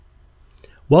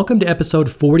Welcome to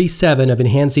episode 47 of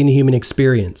Enhancing the Human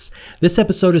Experience. This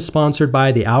episode is sponsored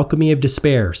by The Alchemy of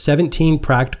Despair, 17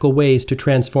 practical ways to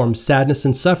transform sadness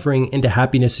and suffering into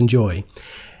happiness and joy.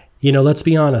 You know, let's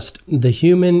be honest, the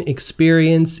human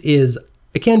experience it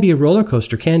can be a roller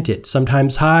coaster, can't it?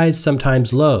 Sometimes highs,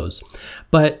 sometimes lows.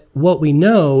 But what we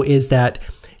know is that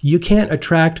you can't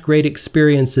attract great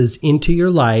experiences into your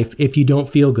life if you don't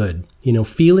feel good. You know,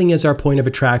 feeling is our point of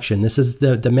attraction. This is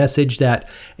the message that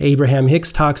Abraham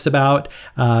Hicks talks about,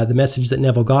 the message that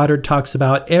Neville Goddard talks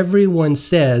about. Everyone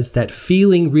says that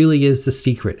feeling really is the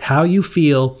secret. How you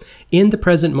feel in the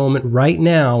present moment right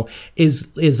now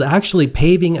is actually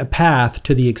paving a path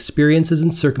to the experiences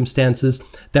and circumstances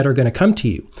that are going to come to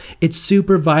you. It's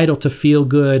super vital to feel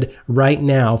good right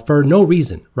now for no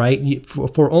reason, right?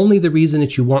 For only the reason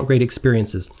that you want great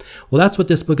experiences. Well, that's what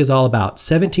this book is all about.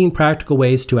 17 practical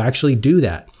ways to actually do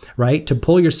that, right? To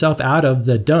pull yourself out of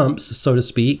the dumps, so to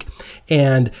speak,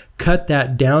 and cut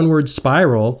that downward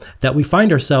spiral that we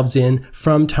find ourselves in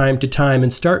from time to time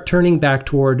and start turning back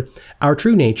toward our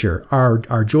true nature,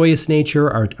 our joyous nature,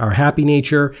 our happy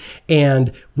nature.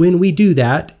 And when we do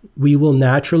that, we will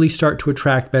naturally start to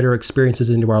attract better experiences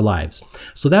into our lives.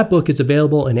 So that book is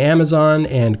available in Amazon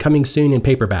and coming soon in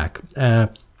paperback.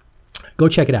 Go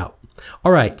check it out.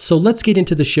 All right, so let's get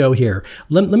into the show here.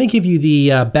 Let me give you the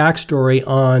backstory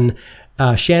on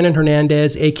Shannon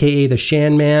Hernandez, aka the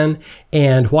Shan Man,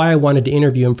 and why I wanted to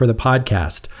interview him for the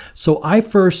podcast. So I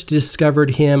first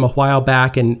discovered him a while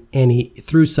back, and he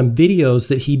through some videos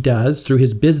that he does, through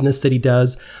his business that he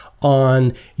does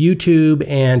on YouTube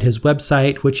and his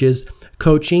website, which is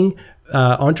coaching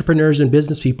entrepreneurs and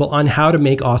business people on how to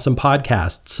make awesome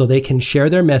podcasts so they can share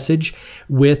their message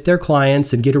with their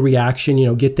clients and get a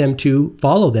reaction, get them to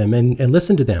follow them and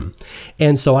listen to them.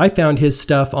 And so I found his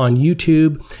stuff on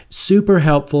YouTube, super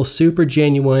helpful, super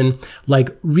genuine, like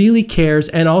really cares,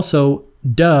 and also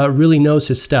really knows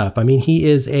his stuff. I mean, he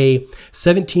is a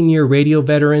 17-year radio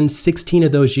veteran, 16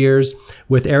 of those years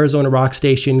with Arizona rock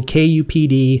station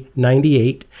KUPD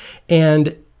 98.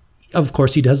 And of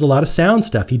course, he does a lot of sound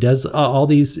stuff. He does all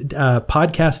these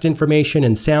podcast information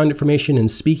and sound information and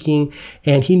speaking,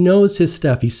 and he knows his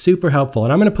stuff. He's super helpful.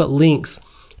 And I'm going to put links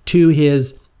to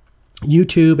his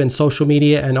YouTube and social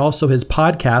media and also his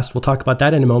podcast. We'll talk about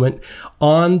that in a moment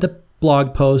on the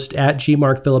blog post at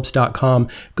gmarkphillips.com.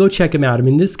 Go check him out. I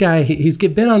mean, this guy, he's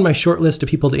been on my short list of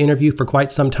people to interview for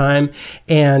quite some time,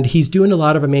 and he's doing a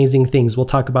lot of amazing things. We'll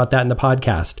talk about that in the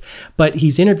podcast. But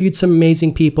he's interviewed some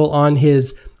amazing people on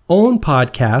his own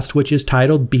podcast, which is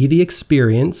titled Be the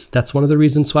Experience. That's one of the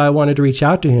reasons why I wanted to reach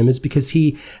out to him, is because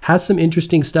he has some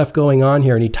interesting stuff going on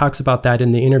here, and he talks about that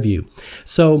in the interview.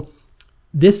 So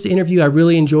this interview, I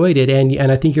really enjoyed it, and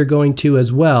I think you're going to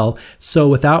as well. So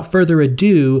without further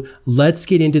ado, let's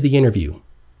get into the interview.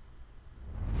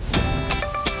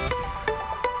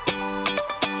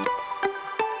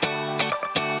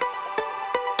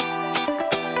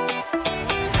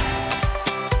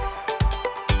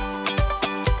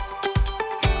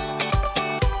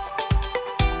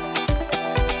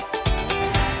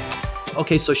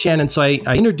 Okay, so Shannon,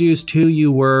 I introduced who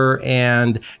you were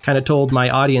and kind of told my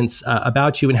audience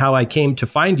about you and how I came to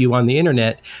find you on the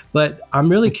internet. But I'm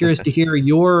really curious to hear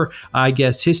your,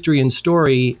 history and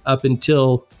story up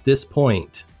until this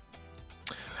point.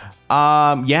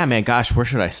 Yeah, man, gosh, where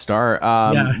should I start?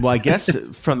 Well, I guess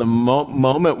from the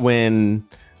moment when,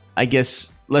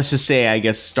 let's just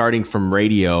say, starting from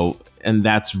radio, and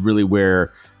that's really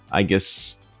where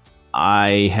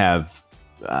I have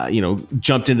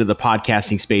jumped into the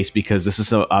podcasting space, because this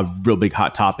is a real big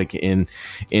hot topic in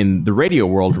the radio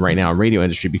world right now, radio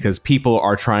industry, because people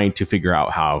are trying to figure out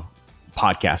how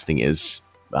podcasting is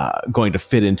going to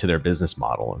fit into their business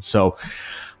model. And so,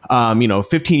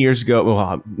 15 years ago,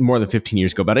 well, more than 15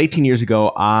 years ago, about 18 years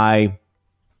ago, I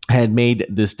had made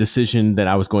this decision that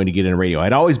I was going to get in radio.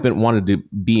 I'd always wanted to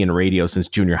be in radio since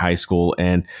junior high school.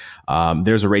 And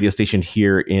there's a radio station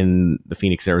here in the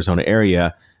Phoenix, Arizona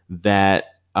area that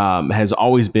has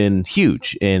always been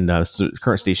huge in the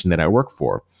current station that I work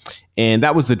for. And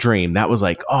that was the dream. That was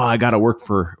like, I got to work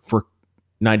for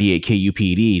 98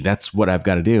 KUPD. That's what I've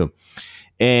got to do.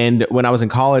 And when I was in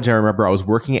college, I remember I was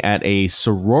working at a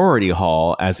sorority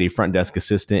hall as a front desk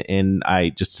assistant, and I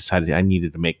just decided I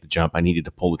needed to make the jump. I needed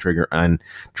to pull the trigger and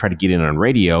try to get in on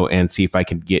radio and see if I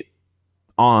could get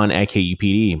on at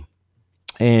KUPD.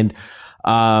 And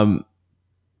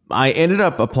I ended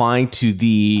up applying to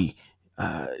the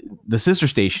sister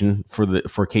station for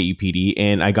KUPD,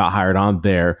 and I got hired on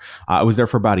there. I was there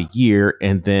for about a year,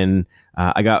 and then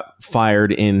I got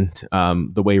fired in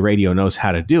the way radio knows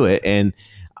how to do it, and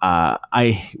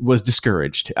I was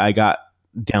discouraged. I got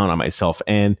down on myself.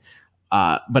 And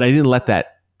but I didn't let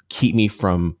that keep me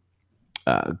from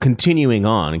continuing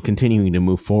on and continuing to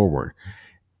move forward.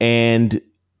 And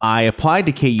I applied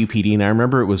to KUPD, and I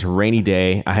remember it was a rainy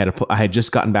day. I had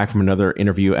just gotten back from another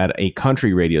interview at a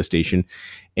country radio station,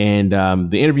 and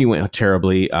the interview went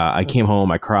terribly. I came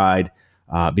home, I cried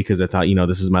because I thought,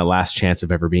 this is my last chance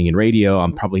of ever being in radio.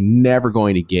 I'm probably never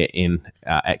going to get in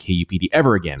at KUPD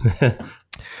ever again,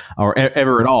 or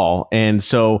ever at all. And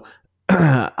so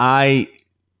I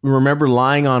remember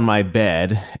lying on my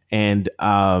bed, and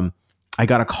I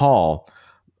got a call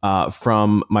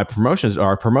from our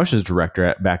promotions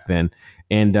director back then.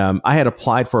 And I had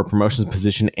applied for a promotions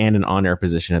position and an on-air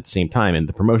position at the same time. And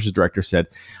the promotions director said,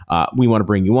 we want to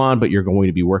bring you on, but you're going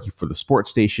to be working for the sports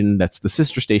station. That's the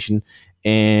sister station.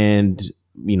 And,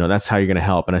 that's how you're going to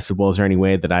help. And I said, well, is there any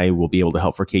way that I will be able to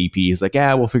help for KUPD? He's like,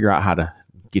 yeah, we'll figure out how to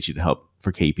get you to help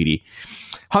for KUPD.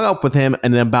 Hung up with him.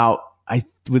 And then I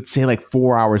would say like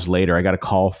 4 hours later, I got a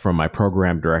call from my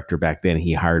program director back then.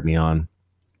 He hired me on.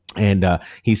 And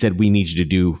he said, we need you to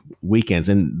do weekends.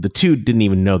 And the two didn't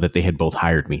even know that they had both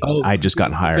hired me. Oh, I just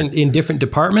gotten hired. In different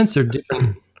departments or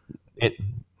different?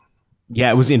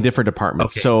 Yeah, it was in different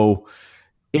departments. Okay. So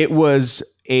it was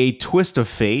a twist of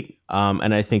fate.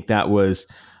 And I think that was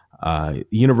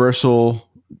universal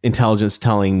intelligence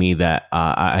telling me that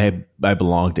I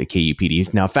belonged at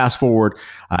KUPD. Now, fast forward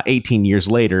 18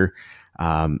 years later,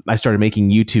 I started making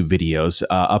YouTube videos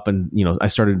I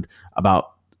started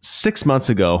about 6 months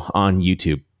ago on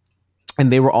YouTube,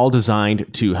 and they were all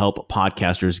designed to help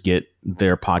podcasters get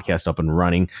their podcast up and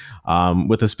running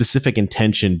with a specific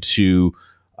intention to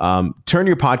turn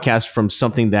your podcast from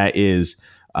something that is,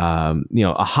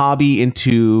 a hobby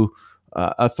into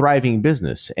a thriving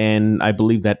business. And I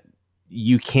believe that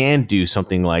you can do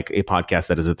something like a podcast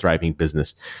that is a thriving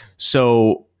business.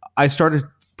 So I started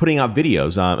putting out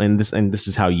videos, and this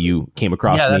is how you came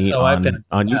across me on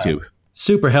YouTube.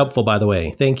 Super helpful, by the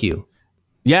way. Thank you.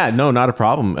 Yeah, no, not a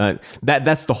problem.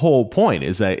 That's the whole point,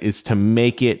 is to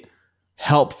make it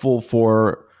helpful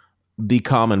for the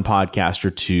common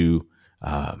podcaster to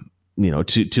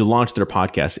launch their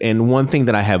podcast. And one thing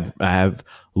that I have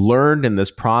learned in this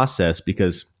process,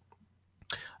 because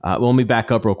let me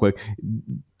back up real quick.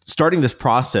 Starting this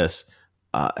process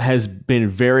has been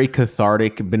very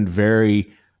cathartic, been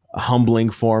very humbling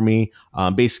for me.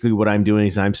 Basically, what I'm doing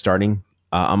is I'm starting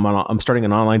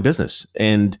an online business,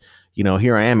 and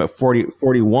here I am at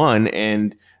 41,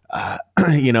 and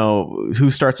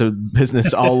who starts a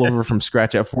business all over from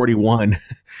scratch at 41,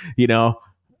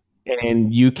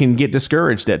 and you can get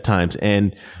discouraged at times.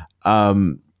 And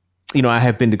I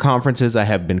have been to conferences, I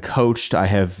have been coached, I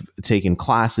have taken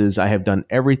classes, I have done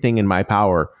everything in my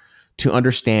power to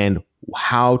understand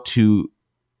how to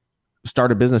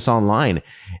start a business online.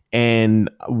 And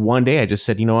one day I just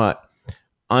said, you know what?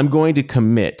 I'm going to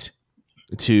commit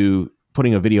to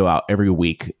putting a video out every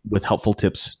week with helpful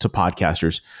tips to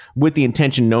podcasters, with the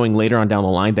intention, knowing later on down the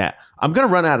line that I'm going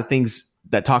to run out of things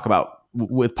that talk about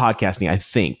with podcasting. I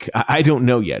think, I don't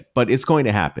know yet, but it's going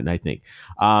to happen, I think.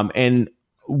 And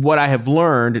what I have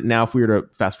learned now, if we were to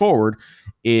fast forward,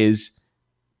 is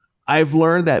I've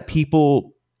learned that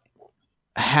people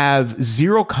have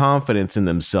zero confidence in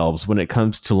themselves when it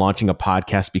comes to launching a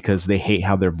podcast because they hate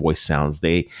how their voice sounds.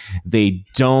 They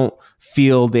don't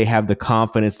feel they have the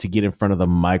confidence to get in front of the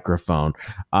microphone.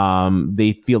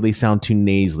 They feel they sound too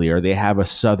nasally, or they have a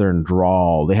southern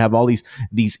drawl. They have all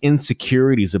these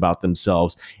insecurities about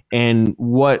themselves. And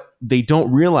what they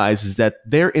don't realize is that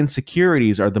their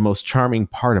insecurities are the most charming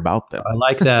part about them. I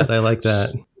like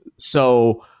that.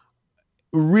 So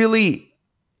really,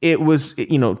 it was,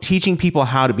 teaching people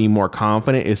how to be more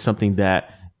confident is something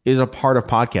that is a part of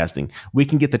podcasting. We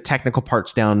can get the technical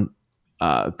parts down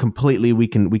completely. We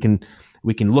can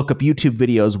look up YouTube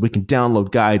videos. We can download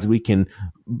guides. We can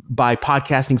buy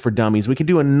Podcasting for Dummies. We can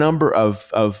do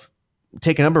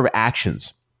take a number of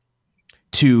actions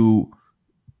to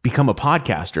become a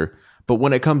podcaster. But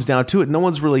when it comes down to it, no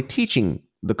one's really teaching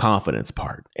the confidence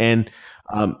part. And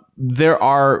there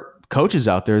are coaches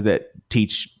out there that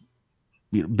teach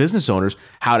business owners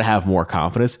how to have more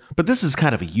confidence, but this is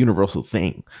kind of a universal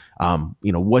thing.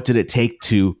 What did it take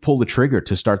to pull the trigger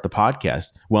to start the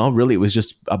podcast? Well, really, it was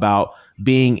just about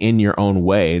being in your own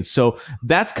way. And so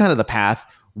that's kind of the path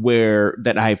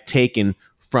that I've taken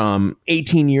from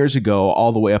 18 years ago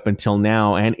all the way up until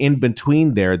now. And in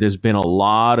between there's been a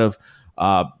lot of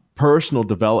personal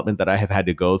development that I have had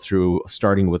to go through,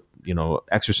 starting with,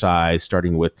 exercise,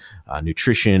 starting with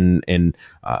nutrition. And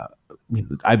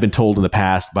I've been told in the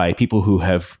past by people who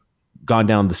have gone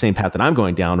down the same path that I'm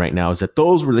going down right now, is that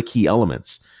those were the key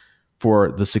elements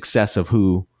for the success of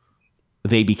who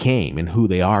they became and who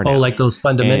they are now. Oh, like those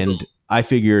fundamentals. And I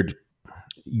figured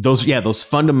those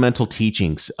fundamental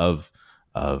teachings of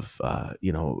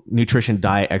nutrition,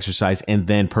 diet, exercise, and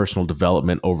then personal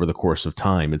development over the course of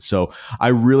time. And so I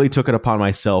really took it upon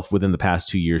myself within the past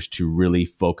 2 years to really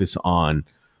focus on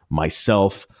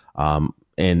myself,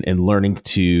 and learning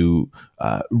to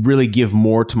really give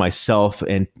more to myself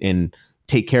and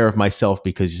take care of myself,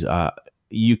 because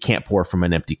you can't pour from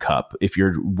an empty cup if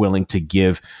you're willing to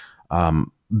give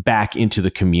back into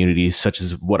the community, such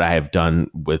as what I have done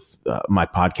with my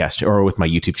podcast or with my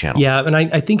YouTube channel. Yeah. And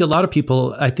I think a lot of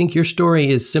people, I think your story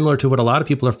is similar to what a lot of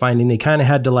people are finding. They kind of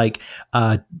had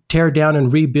to tear down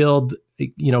and rebuild,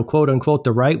 quote unquote,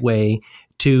 the right way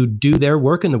to do their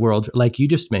work in the world, like you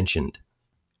just mentioned.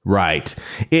 Right.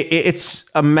 It's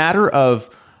a matter of,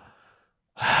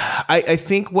 I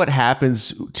think what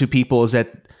happens to people is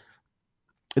that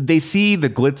they see the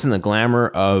glitz and the glamour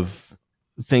of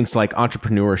things like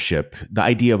entrepreneurship, the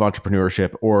idea of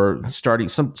entrepreneurship, or starting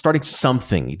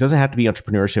something. It doesn't have to be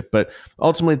entrepreneurship, but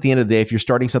ultimately at the end of the day, if you're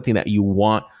starting something that you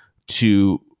want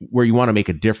to, where you want to make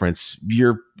a difference,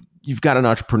 you've got an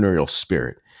entrepreneurial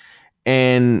spirit.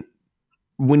 And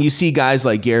when you see guys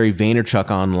like Gary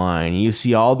Vaynerchuk online, you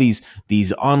see all these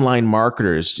online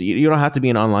marketers. You don't have to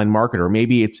be an online marketer.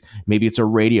 Maybe it's a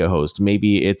radio host.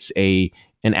 Maybe it's an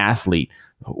athlete.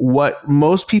 What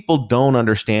most people don't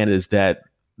understand is that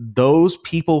those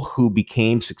people who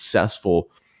became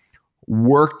successful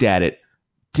worked at it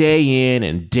day in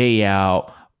and day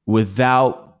out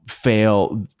without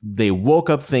fail. They woke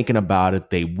up thinking about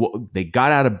it. They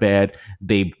got out of bed.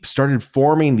 They started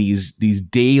forming these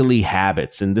daily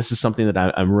habits. And this is something that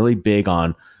I'm really big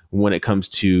on when it comes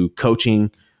to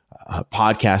coaching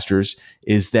podcasters,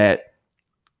 is that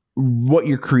what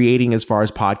you're creating as far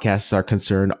as podcasts are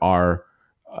concerned are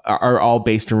all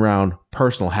based around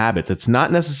personal habits. It's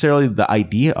not necessarily the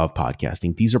idea of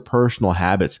podcasting. These are personal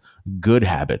habits, good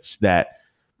habits that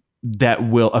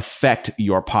will affect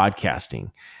your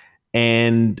podcasting.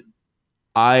 And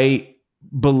I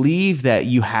believe that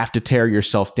you have to tear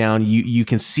yourself down. You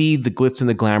can see the glitz and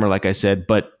the glamour, like I said,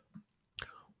 but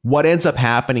what ends up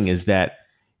happening is that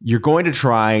you're going to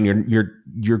try and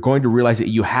you're going to realize that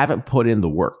you haven't put in the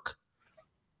work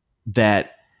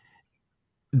that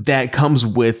comes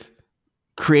with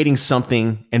creating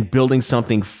something and building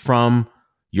something from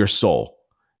your soul.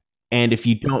 And if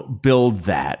you don't build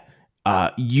that,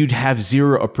 you'd have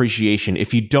zero appreciation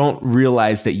if you don't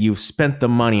realize that you've spent the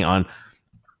money on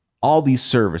all these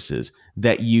services,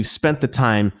 that you've spent the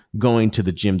time going to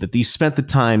the gym, that you spent the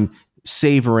time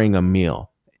savoring a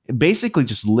meal, basically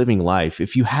just living life.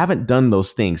 If you haven't done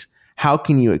those things, how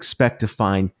can you expect to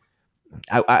find,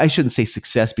 I shouldn't say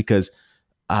success, because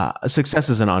success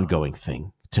is an ongoing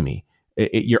thing to me.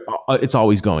 It's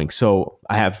always going. So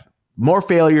I have more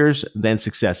failures than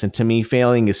success. And to me,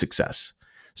 failing is success.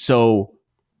 So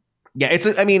yeah,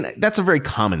 that's a very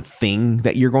common thing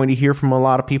that you're going to hear from a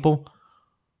lot of people,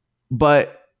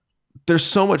 but there's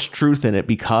so much truth in it,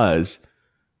 because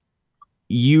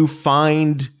you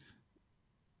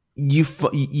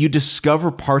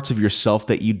discover parts of yourself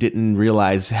that you didn't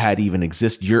realize had even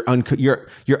existed. You're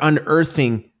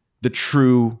unearthing the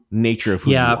true nature of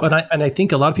who you are. But I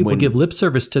think a lot of people give lip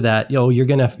service to that. You're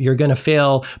gonna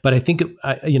fail. But I think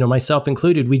myself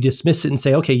included, we dismiss it and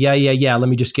say, okay, yeah. Let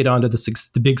me just get on to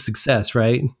the big success,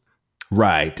 right?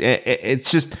 Right.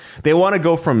 It's just they want to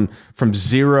go from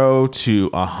 0 to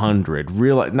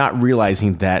 100, not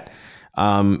realizing that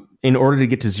in order to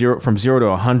get to from 0 to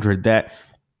 100, that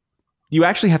you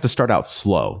actually have to start out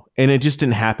slow, and it just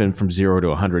didn't happen from 0 to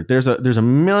 100. There's a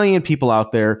million people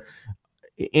out there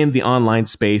in the online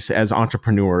space as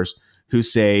entrepreneurs who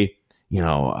say,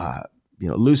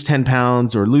 lose 10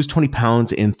 pounds or lose 20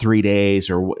 pounds in 3 days,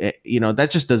 or, that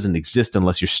just doesn't exist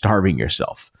unless you're starving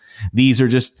yourself. These are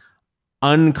just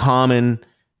uncommon,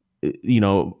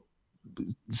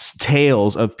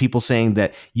 tales of people saying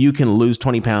that you can lose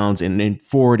 20 pounds in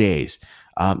 4 days.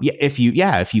 If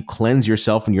you cleanse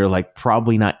yourself and you're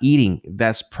probably not eating,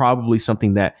 that's probably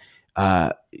something that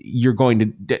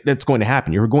that's going to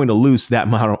happen. You're going to lose that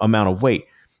amount of weight.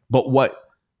 But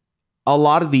what a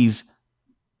lot of these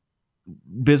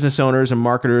business owners and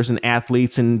marketers and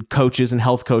athletes and coaches and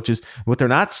health coaches, what they're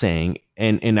not saying,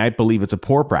 and I believe it's a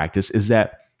poor practice, is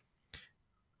that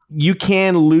you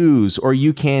can lose or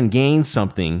you can gain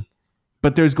something,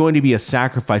 but there's going to be a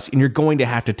sacrifice, and you're going to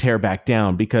have to tear back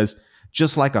down, because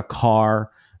just like a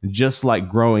car, just like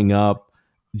growing up,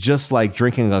 just like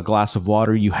drinking a glass of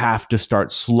water, you have to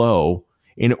start slow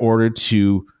in order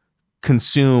to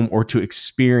consume or to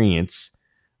experience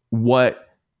what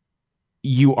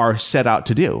you are set out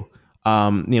to do.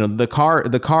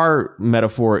 The car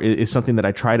metaphor is something that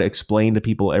I try to explain to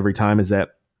people every time, is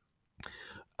that,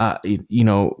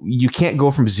 you can't go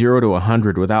from 0 to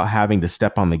 100 without having to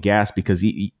step on the gas, because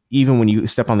even when you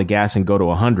step on the gas and go to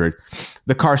 100,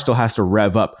 the car still has to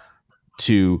rev up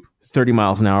to 30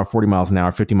 miles an hour, 40 miles an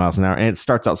hour, 50 miles an hour. And it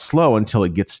starts out slow until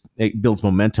it builds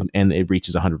momentum and it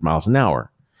reaches 100 miles an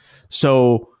hour.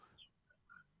 So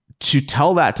to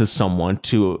tell that to someone,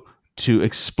 to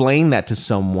explain that to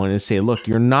someone and say, look,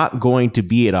 you're not going to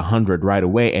be at 100 right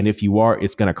away. And if you are,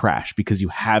 it's going to crash because you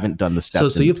haven't done the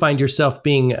steps. So you find yourself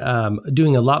doing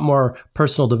a lot more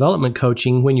personal development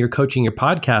coaching when you're coaching your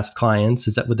podcast clients.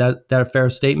 Is that a fair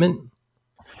statement?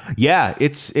 Yeah,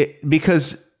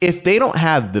 because if they don't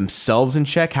have themselves in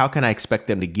check, how can I expect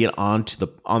them to get on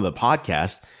the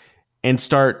podcast and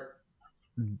start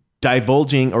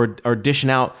divulging or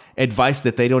dishing out advice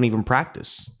that they don't even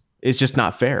practice? It's just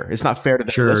not fair. It's not fair to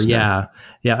the listener.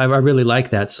 Yeah. I really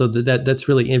like that. So that's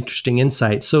really interesting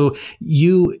insight. So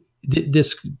your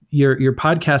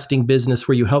podcasting business,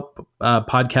 where you help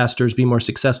podcasters be more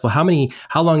successful.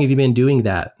 How long have you been doing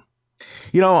that?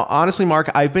 Honestly,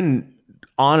 Mark, I've been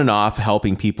on and off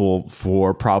helping people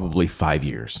for probably 5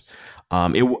 years.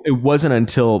 It wasn't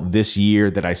until this year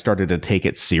that I started to take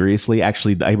it seriously.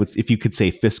 Actually, if you could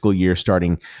say fiscal year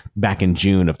starting back in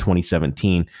June of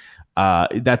 2017.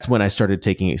 That's when I started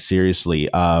taking it seriously.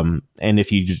 And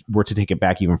if you just were to take it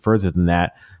back even further than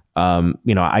that,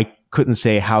 I couldn't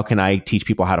say, how can I teach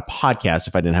people how to podcast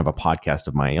if I didn't have a podcast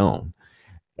of my own?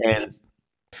 And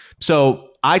so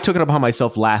I took it upon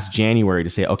myself last January to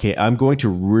say, okay, I'm going to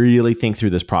really think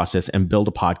through this process and build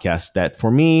a podcast that for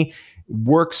me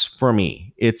works for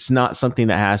me. It's not something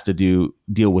that has to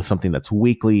deal with something that's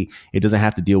weekly. It doesn't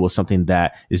have to deal with something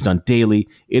that is done daily.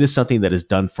 It is something that is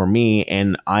done for me.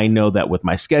 And I know that with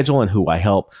my schedule and who I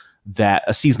help, that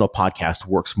a seasonal podcast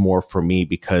works more for me,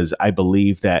 because I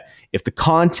believe that if the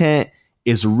content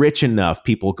is rich enough,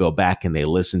 people go back and they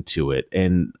listen to it.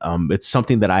 And it's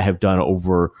something that I have done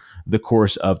over the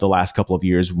course of the last couple of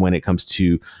years when it comes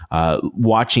to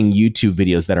watching YouTube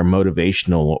videos that are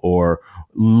motivational or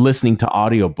listening to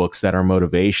audiobooks that are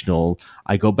motivational.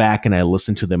 I go back and I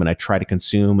listen to them and I try to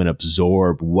consume and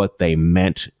absorb what they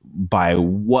meant by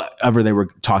whatever they were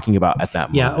talking about at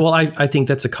that moment. Yeah, well, I think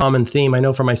that's a common theme. I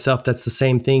know for myself, that's the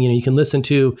same thing. You can listen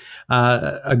to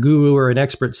a guru or an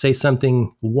expert say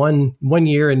something one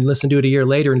year and listen to it a year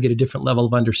later and get a different level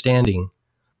of understanding.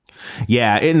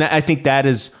 Yeah, and I think that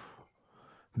is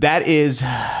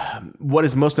what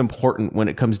is most important when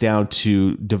it comes down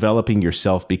to developing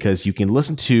yourself, because you can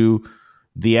listen to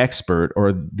the expert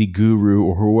or the guru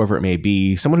or whoever it may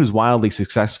be, someone who's wildly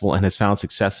successful and has found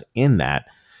success in that.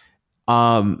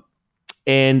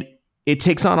 And it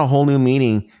takes on a whole new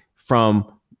meaning from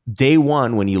day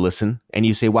one when you listen and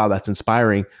you say, wow, that's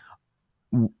inspiring,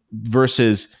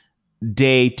 versus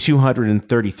day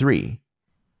 233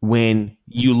 when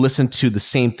you listen to the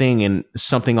same thing and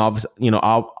something all of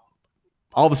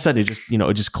a sudden it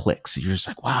just clicks. You're just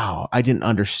like, wow, I didn't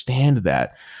understand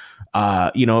that.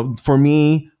 For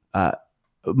me,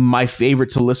 my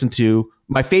favorites to listen to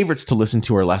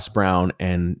are Les Brown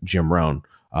and Jim Rohn.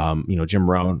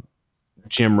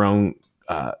 Jim Rohn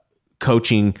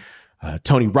coaching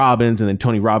Tony Robbins, and then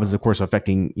Tony Robbins, of course,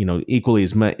 affecting equally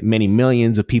as many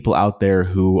millions of people out there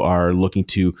who are looking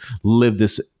to live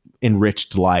this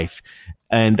enriched life.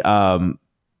 And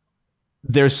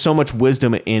there's so much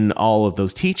wisdom in all of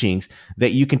those teachings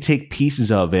that you can take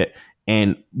pieces of it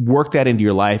and work that into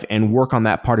your life and work on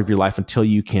that part of your life until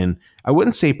you can, I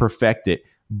wouldn't say perfect it,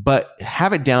 but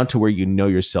have it down to where you know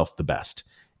yourself the best,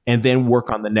 and then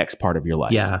work on the next part of your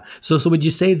life. Yeah. So would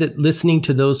you say that listening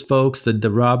to those folks,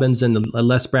 the Robbins and the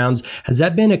Les Browns, has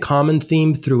that been a common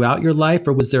theme throughout your life?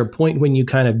 Or was there a point when you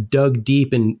kind of dug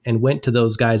deep and went to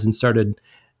those guys and started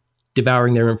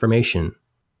devouring their information?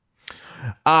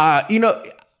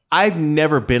 I've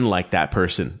never been like that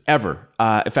person ever.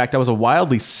 In fact, I was a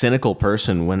wildly cynical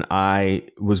person when I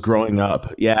was growing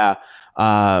up. Yeah.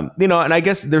 And I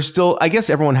guess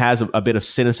everyone has a bit of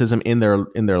cynicism in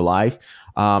their life.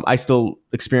 I still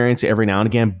experience it every now and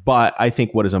again, but I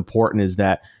think what is important is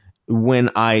that when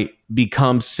I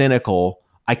become cynical,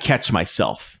 I catch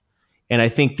myself. And I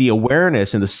think the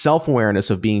awareness and the self-awareness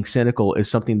of being cynical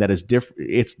is something that is different.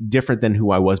 It's different than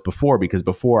who I was before, because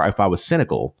before, if I was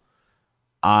cynical,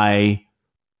 I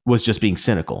was just being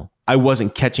cynical. I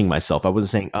wasn't catching myself. I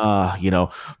wasn't saying,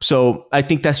 So I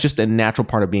think that's just a natural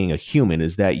part of being a human,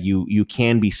 is that you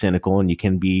can be cynical and you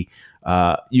can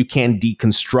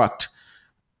deconstruct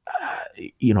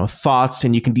thoughts,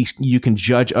 and you can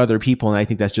judge other people. And I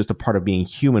think that's just a part of being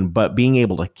human, but being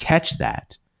able to catch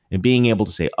that and being able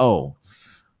to say, oh,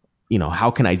 how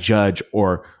can I judge,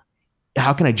 or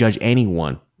how can I judge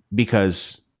anyone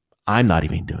because I'm not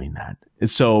even doing that? And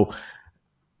so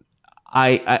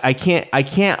I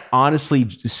can't honestly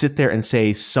sit there and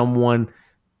say someone,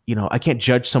 I can't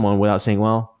judge someone without saying,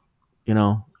 well,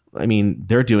 I mean,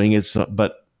 they're doing it,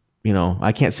 but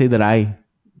I can't say that I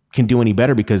can do any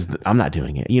better because I'm not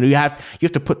doing it. You have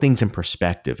to put things in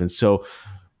perspective. And so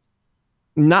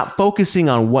not focusing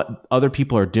on what other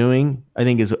people are doing, I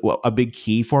think, is a big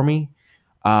key for me.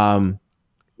 You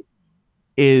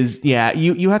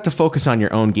have to focus on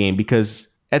your own game, because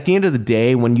at the end of the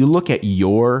day, when you look at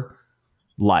your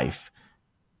life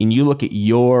and you look at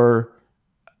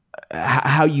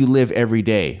how you live every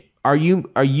day, are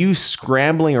you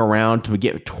scrambling around to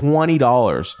get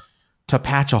 $20 to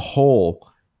patch a hole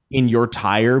in your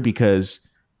tire because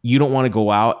you don't want to go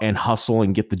out and hustle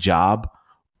and get the job?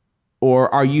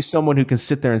 Or are you someone who can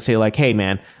sit there and say, like, hey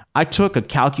man, I took a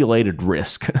calculated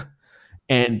risk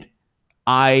and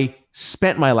I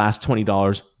spent my last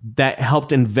 $20 that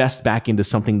helped invest back into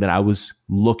something that I was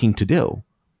looking to do?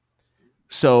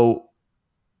 So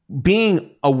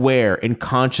being aware and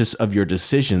conscious of your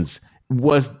decisions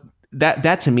was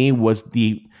that to me was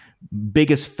the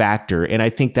biggest factor. And I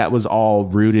think that was all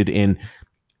rooted in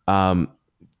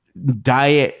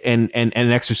diet and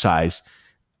exercise,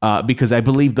 because I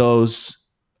believe those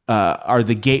are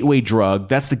the gateway drug.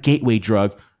 That's the gateway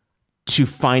drug to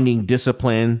finding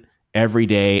discipline every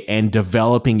day and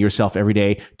developing yourself every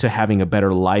day to having a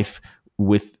better life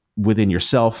within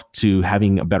yourself, to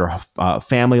having a better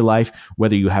family life,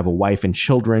 whether you have a wife and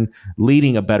children,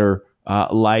 leading a better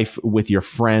life with your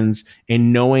friends,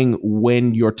 and knowing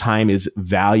when your time is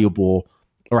valuable,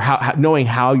 or knowing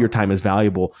how your time is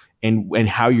valuable, and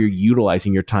how you're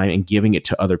utilizing your time and giving it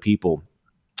to other people.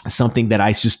 Something that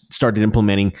I just started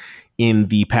implementing in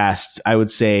the past, I would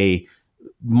say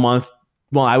month.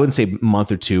 Well, I wouldn't say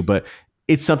month or two, but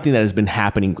it's something that has been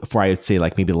happening for, I would say,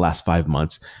 like maybe the last 5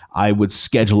 months. I would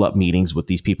schedule up meetings with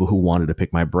these people who wanted to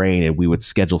pick my brain, and we would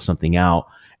schedule something out.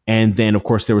 And then, of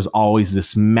course, there was always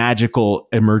this magical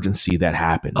emergency that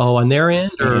happened. Oh, on their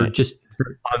end, or just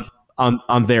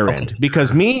on their end?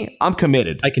 Because me, I'm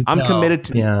committed. I'm committed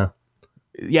to.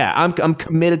 Yeah, I'm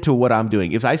committed to what I'm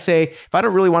doing. If I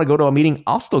don't really want to go to a meeting,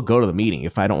 I'll still go to the meeting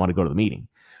if I don't want to go to the meeting.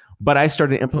 But I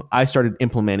started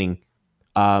implementing.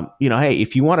 Hey,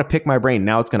 if you want to pick my brain,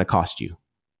 now it's going to cost you,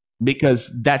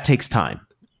 because that takes time.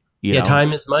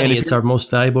 Time is money. It's our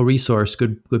most valuable resource.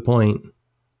 Good point.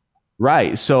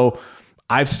 Right. So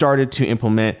I've started to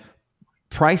implement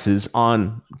prices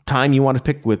on time you want to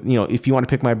pick with, if you want to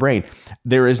pick my brain.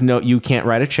 You can't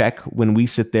write a check when we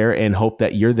sit there and hope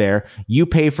that you're there. You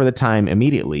pay for the time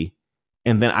immediately,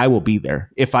 and then I will be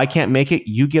there. If I can't make it,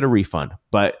 you get a refund.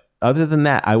 But other than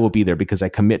that, I will be there because I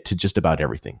commit to just about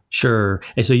everything. Sure.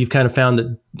 And so you've kind of found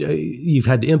that you've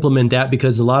had to implement that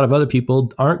because a lot of other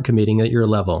people aren't committing at your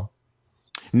level.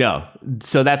 No.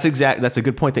 So that's a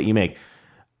good point that you make.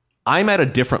 I'm at a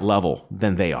different level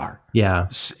than they are. Yeah.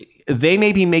 They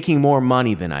may be making more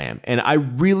money than I am, and I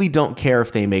really don't care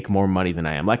if they make more money than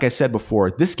I am. Like I said before,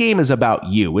 this game is about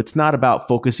you. It's not about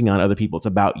focusing on other people. It's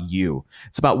about you.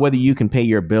 It's about whether you can pay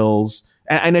your bills.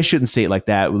 And I shouldn't say it like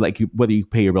that, like whether you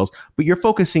pay your bills, but you're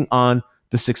focusing on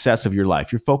the success of your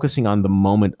life. You're focusing on the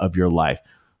moment of your life.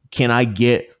 Can I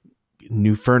get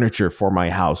new furniture for my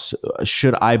house?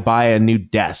 Should I buy a new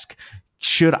desk?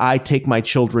 Should I take my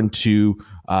children to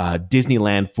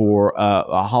Disneyland for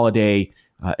a holiday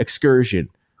excursion?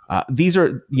 These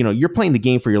are, you're playing the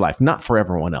game for your life, not for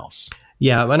everyone else.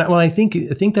 Yeah, well, I think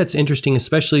that's interesting,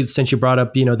 especially since you brought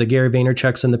up, the Gary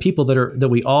Vaynerchuks and the people that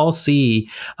we all see.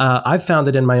 I've found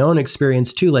it in my own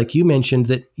experience too. Like you mentioned,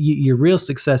 that your real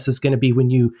success is going to be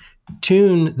when you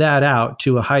tune that out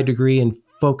to a high degree and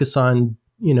focus on,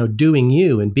 doing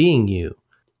you and being you.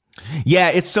 Yeah,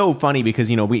 it's so funny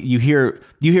because you hear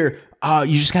you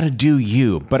just got to do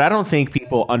you, but I don't think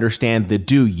people understand the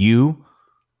do you.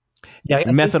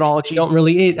 Yeah, methodology. Don't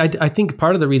really. I think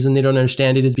part of the reason they don't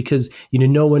understand it is because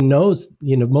no one knows.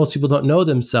 Most people don't know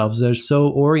themselves. They're so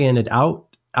oriented out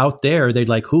there. They're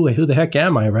like, who the heck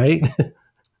am I, right?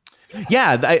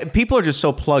 Yeah, people are just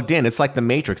so plugged in. It's like the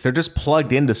Matrix. They're just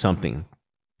plugged into something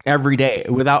every day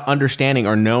without understanding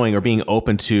or knowing or being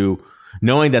open to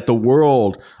knowing that the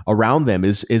world around them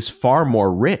is far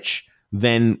more rich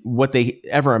than what they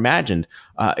ever imagined.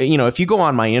 If you go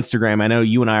on my Instagram, I know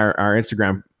you and I are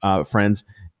Instagram friends,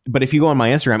 but if you go on my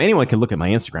Instagram, anyone can look at my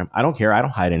Instagram. I don't care. I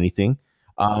don't hide anything.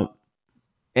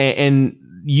 And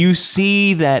you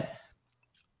see that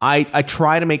I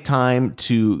try to make time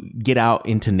to get out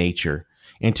into nature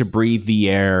and to breathe the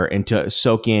air and to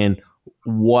soak in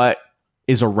what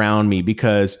is around me,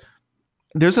 because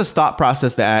there's this thought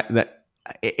process that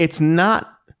it's not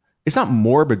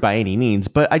morbid by any means,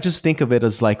 but I just think of it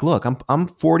as like, look, I'm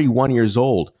 41 years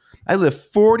old. I lived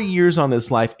 40 years on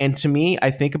this life. And to me,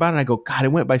 I think about it and I go, God,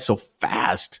 it went by so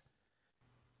fast.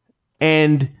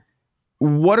 And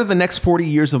what are the next 40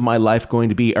 years of my life going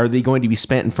to be? Are they going to be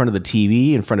spent in front of the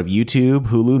TV, in front of YouTube,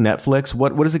 Hulu, Netflix?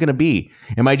 What is it going to be?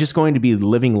 Am I just going to be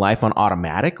living life on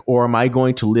automatic, or am I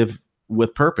going to live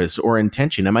with purpose or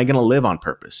intention? Am I going to live on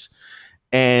purpose?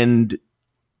 And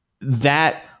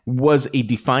that was a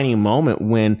defining moment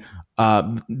when,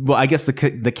 I guess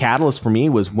the catalyst for me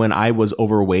was when I was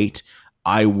overweight,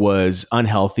 I was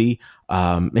unhealthy.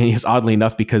 And it's oddly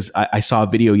enough, because I saw a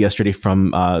video yesterday from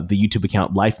the YouTube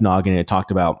account Life Noggin, and it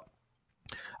talked about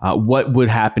what would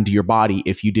happen to your body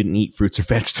if you didn't eat fruits or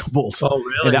vegetables. Oh,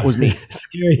 really? And that was me.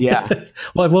 Scary. Yeah.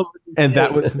 And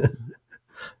that was,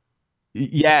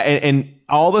 yeah. And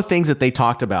all the things that they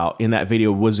talked about in that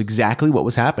video was exactly what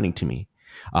was happening to me.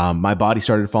 My body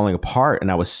started falling apart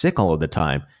and I was sick all of the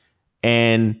time.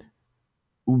 And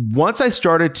once I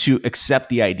started to accept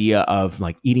the idea of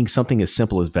like eating something as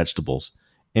simple as vegetables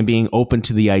and being open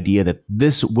to the idea that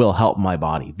this will help my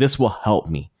body, this will help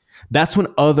me, that's when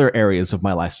other areas of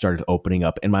my life started opening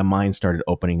up and my mind started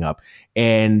opening up.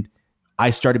 And I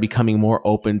started becoming more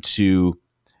open to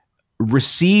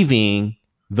receiving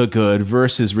the good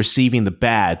versus receiving the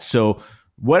bad. So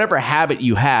whatever habit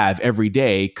you have every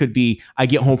day could be, I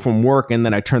get home from work and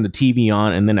then I turn the TV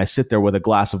on and then I sit there with a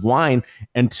glass of wine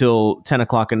until 10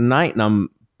 o'clock at night and I'm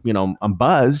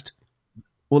buzzed.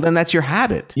 Well, then that's your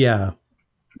habit. Yeah.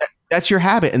 That's your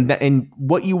habit. And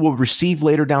what you will receive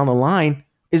later down the line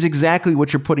is exactly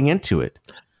what you're putting into it.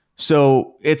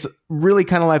 So it's really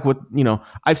kind of like what,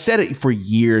 I've said it for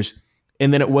years,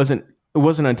 and then it wasn't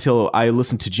until I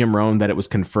listened to Jim Rohn that it was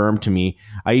confirmed to me.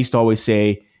 I used to always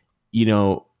say,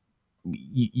 you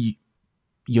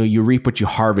reap what you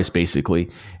harvest,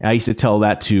 basically. And I used to tell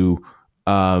that to,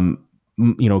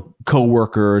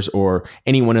 coworkers or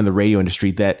anyone in the radio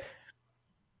industry that,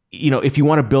 if you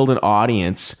want to build an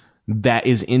audience that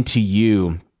is into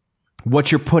you,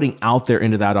 what you're putting out there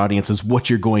into that audience is what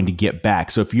you're going to get back.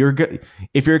 So if you're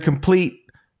a complete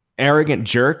arrogant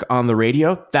jerk on the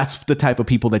radio, that's the type of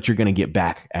people that you're going to get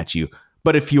back at you.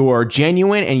 But if you're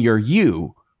genuine and you're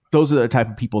you, those are the type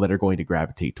of people that are going to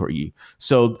gravitate toward you.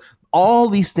 So all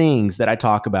these things that I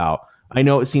talk about, I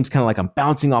know it seems kind of like I'm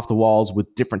bouncing off the walls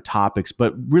with different topics,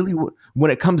 but really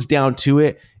when it comes down to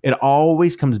it, it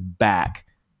always comes back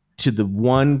to the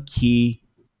one key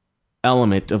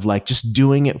element of like just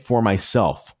doing it for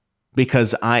myself,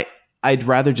 because I'd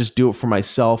rather just do it for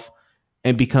myself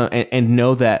and and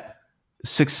know that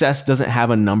success doesn't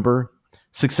have a number.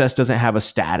 Success doesn't have a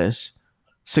status.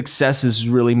 Success is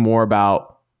really more about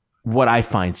what I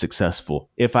find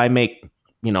successful. If I make,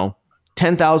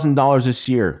 $10,000 this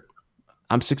year,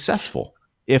 I'm successful.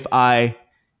 If I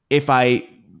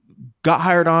got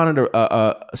hired on at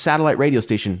a satellite radio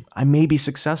station, I may be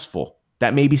successful.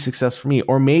 That may be success for me.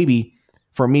 Or maybe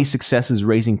for me, success is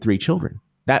raising 3 children.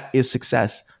 That is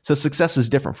success. So success is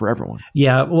different for everyone.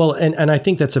 Yeah, well, and I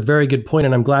think that's a very good point,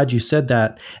 and I'm glad you said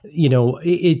that.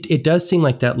 It does seem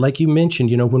like that, like you mentioned,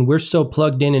 when we're so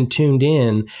plugged in and tuned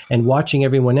in and watching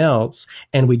everyone else,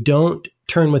 and we don't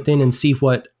turn within and see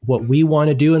what we want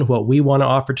to do and what we want to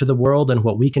offer to the world and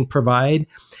what we can provide,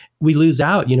 we lose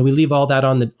out. We leave all that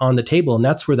on the table, and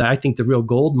that's where I think the real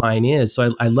gold mine is.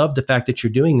 So I love the fact that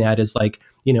you're doing that. Is like,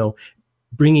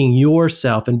 bringing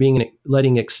yourself and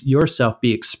letting yourself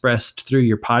be expressed through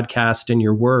your podcast and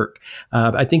your work.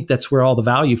 I think that's where all the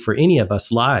value for any of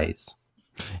us lies.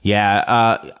 Yeah.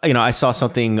 I saw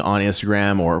something on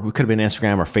Instagram, or it could have been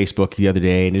Instagram or Facebook the other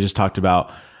day, and it just talked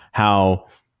about how,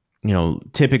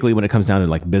 typically when it comes down to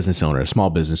like business owners,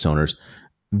 small business owners,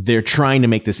 they're trying to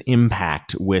make this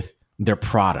impact with their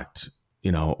product,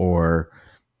 or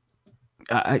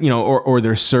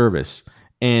their service.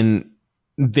 And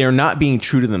they're not being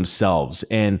true to themselves.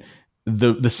 And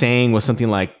the saying was something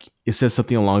like, it says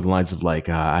something along the lines of like,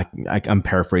 I'm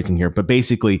paraphrasing here, but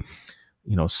basically,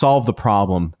 solve the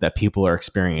problem that people are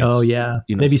experiencing. Oh yeah.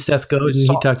 Maybe Seth Godin, he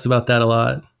talks about that a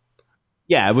lot.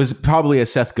 Yeah, it was probably a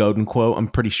Seth Godin quote, I'm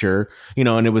pretty sure,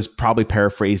 and it was probably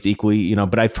paraphrased equally,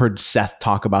 but I've heard Seth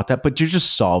talk about that. But you're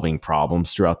just solving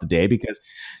problems throughout the day, because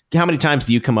how many times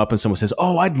do you come up and someone says,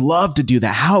 "Oh, I'd love to do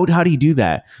that. How do you do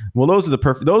that?" Well, those are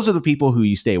the people who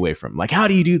you stay away from. Like, how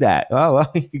do you do that? Oh,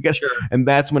 well, you got sure. And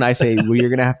that's when I say, well, you're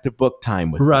going to have to book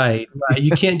time with right.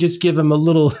 You can't just give them a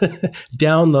little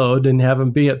download and have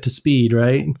them be up to speed,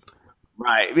 right?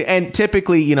 Right. And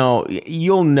typically,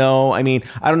 you'll know, I mean,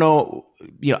 I don't know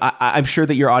I'm sure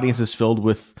that your audience is filled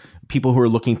with people who are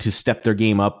looking to step their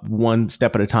game up one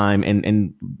step at a time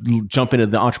and jump into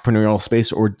the entrepreneurial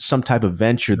space or some type of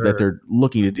venture that they're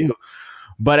looking to do.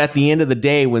 But at the end of the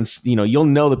day, when you'll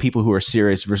know the people who are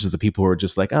serious versus the people who are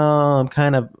just like, oh, I'm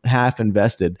kind of half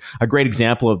invested. A great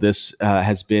example of this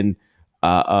has been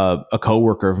a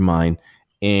coworker of mine,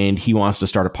 and he wants to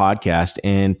start a podcast,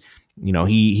 and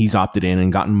he's opted in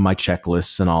and gotten my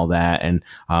checklists and all that, and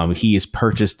he has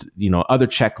purchased other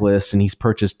checklists, and he's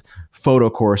purchased photo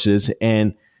courses,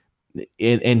 and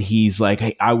he's like,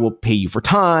 hey, I will pay you for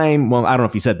time. Well, I don't know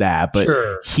if he said that, but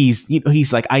sure.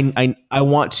 He's like, I'm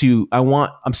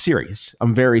serious.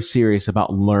 I'm very serious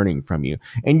about learning from you.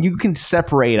 And you can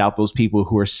separate out those people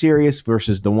who are serious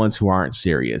versus the ones who aren't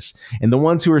serious. And the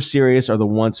ones who are serious are the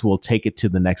ones who will take it to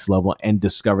the next level and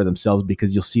discover themselves,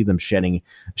 because you'll see them shedding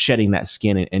that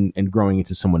skin and growing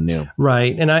into someone new.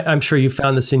 Right. And I'm sure you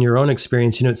found this in your own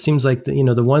experience. It seems like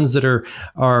the ones that are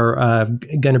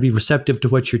going to be receptive to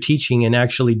what you're teaching and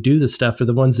actually do the stuff are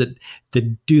the ones that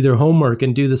do their homework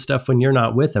and do the stuff when you're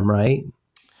not with them, right?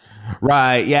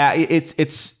 Right. Yeah.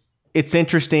 It's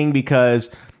interesting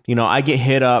because, I get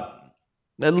hit up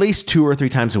at least 2 or 3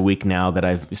 times a week now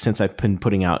since I've been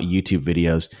putting out YouTube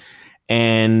videos.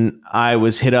 And I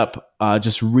was hit up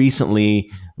just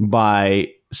recently by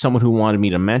someone who wanted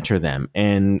me to mentor them.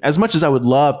 And as much as I would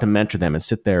love to mentor them and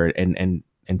sit there and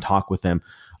talk with them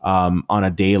on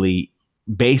a daily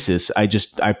basis, I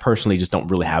personally just don't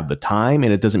really have the time,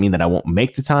 and it doesn't mean that I won't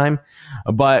make the time,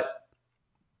 but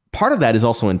part of that is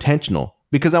also intentional,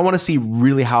 because I want to see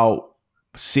really how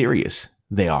serious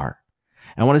they are.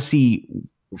 I want to see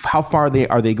how far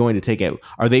are they going to take it.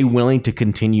 Are they willing to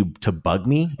continue to bug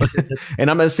me? And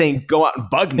I'm not saying go out and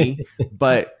bug me,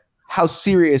 but how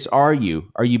serious are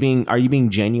you? Are you being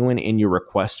genuine in your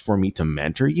request for me to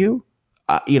mentor you?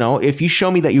 If you show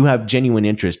me that you have genuine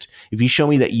interest, if you show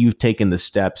me that you've taken the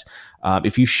steps,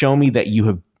 if you show me that you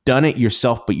have done it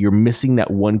yourself, but you're missing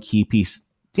that one key piece,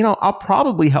 I'll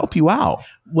probably help you out.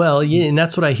 Well, yeah, and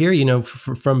that's what I hear,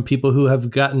 from people who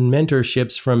have gotten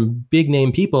mentorships from big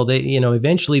name people. They,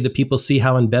 eventually the people see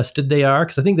how invested they are.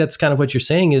 Because I think that's kind of what you're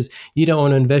saying is you don't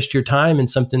want to invest your time in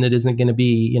something that isn't going to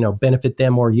be, benefit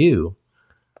them or you.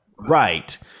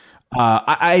 Right.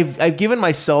 I've given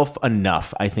myself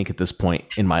enough, I think, at this point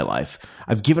in my life.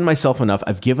 I've given myself enough.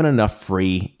 I've given enough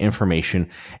free information.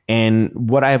 And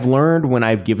what I've learned when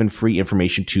I've given free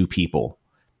information to people,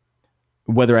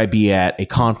 whether I be at a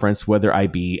conference, whether I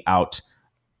be out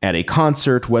at a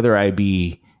concert, whether I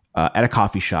be at a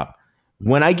coffee shop,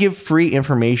 when I give free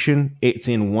information, it's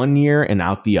in one ear and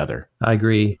out the other. I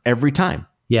agree. Every time.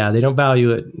 Yeah, they don't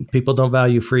value it. People don't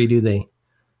value free, do they?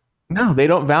 No, they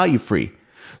don't value free.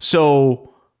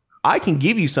 So I can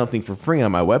give you something for free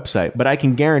on my website, but I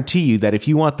can guarantee you that if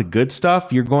you want the good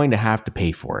stuff, you're going to have to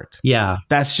pay for it. Yeah.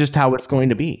 That's just how it's going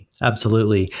to be.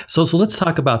 Absolutely. So let's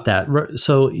talk about that.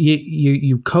 So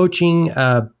you coaching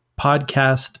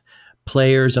podcast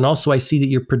players, and also I see that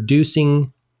you're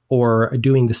producing or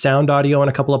doing the sound audio on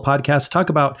a couple of podcasts. Talk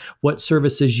about what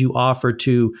services you offer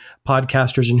to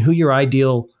podcasters and who your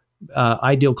ideal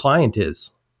client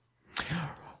is.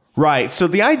 Right. So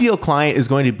the ideal client is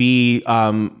going to be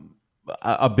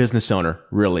a business owner,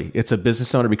 really. It's a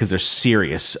business owner because they're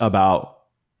serious about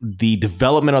the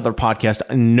development of their podcast,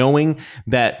 knowing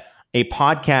that a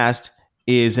podcast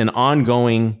is an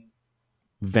ongoing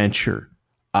venture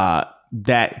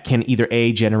that can either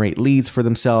generate leads for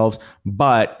themselves,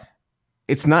 but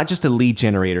it's not just a lead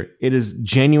generator. It is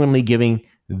genuinely giving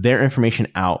their information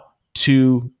out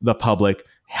to the public,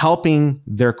 helping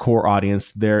their core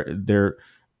audience, their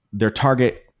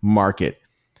target market.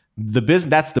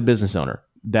 That's the business owner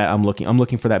that I'm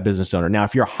looking for, that business owner. Now,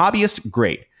 if you're a hobbyist,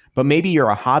 great. But maybe you're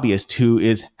a hobbyist who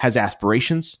has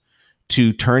aspirations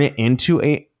to turn it into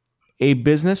a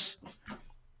business.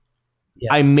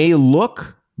 Yeah. I may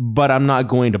look, but I'm not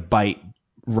going to bite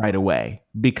right away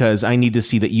because I need to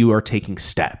see that you are taking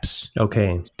steps.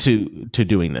 Okay. To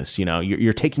doing this,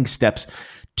 you're taking steps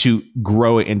to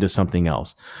grow it into something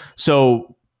else.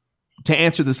 So to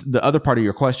answer the other part of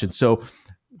your question, so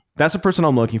that's the person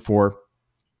I'm looking for.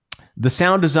 The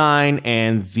sound design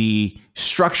and the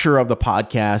structure of the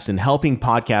podcast and helping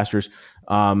podcasters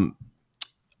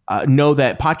know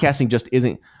that podcasting just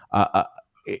isn't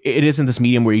it isn't this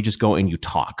medium where you just go and you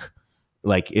talk.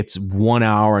 Like it's 1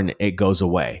 hour and it goes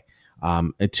away.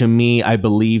 To me, I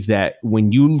believe that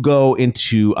when you go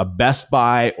into a Best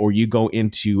Buy or you go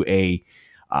into a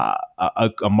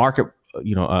market,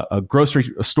 a grocery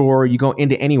store, you go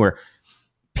into anywhere,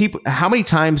 people, how many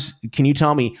times can you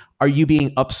tell me, are you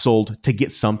being upsold to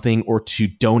get something or to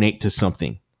donate to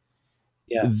something?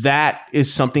 that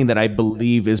is something that I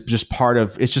believe is just part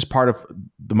of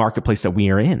the marketplace that we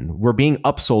are in. We're being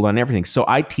upsold on everything. So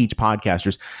I teach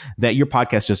podcasters that your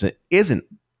podcast just isn't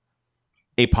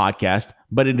a podcast,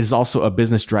 but it is also a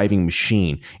business driving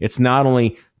machine. It's not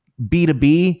only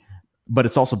B2B, but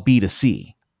it's also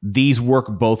B2C. These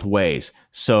work both ways.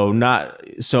 For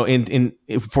an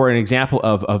example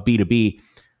of B2B,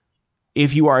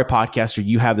 if you are a podcaster,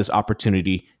 you have this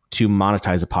opportunity to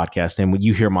monetize a podcast. And when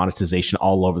you hear monetization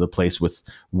all over the place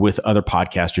with other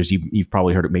podcasters, you've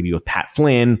probably heard it maybe with Pat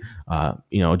Flynn,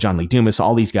 John Lee Dumas,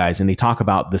 all these guys, and they talk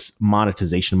about this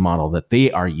monetization model that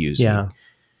they are using. Yeah.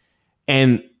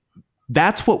 And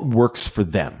that's what works for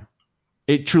them.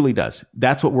 It truly does.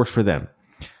 That's what works for them.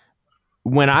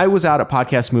 When I was out at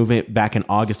Podcast Movement back in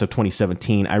August of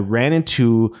 2017, I ran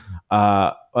into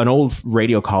an old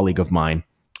radio colleague of mine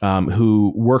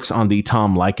who works on the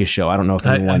Tom Leykis show. I don't know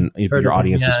if if your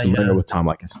audience is familiar with Tom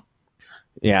Leykis.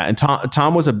 Yeah, and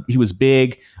Tom was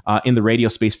big in the radio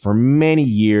space for many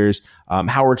years.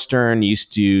 Howard Stern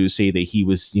used to say that he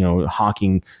was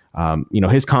hawking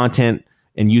his content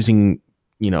and using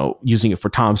it for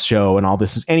Tom's show and all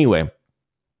this. Anyway,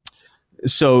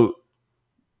 so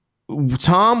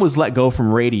Tom was let go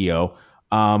from radio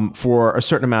for a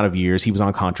certain amount of years. He was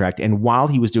on contract. And while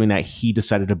he was doing that, he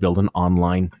decided to build an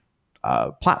online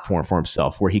platform for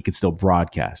himself where he could still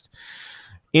broadcast.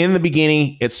 In the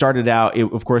beginning, it started out,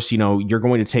 of course, you're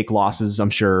going to take losses, I'm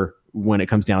sure, when it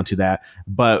comes down to that.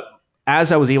 But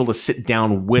as I was able to sit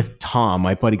down with Tom,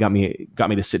 my buddy got me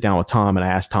to sit down with Tom, and I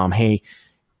asked Tom, hey,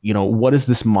 what is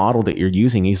this model that you're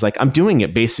using? He's like, I'm doing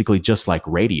it basically just like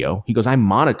radio. He goes, I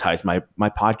monetize my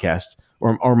podcast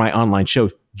or my online show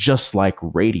just like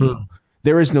radio.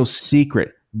 There is no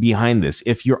secret behind this.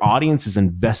 If your audience is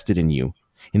invested in you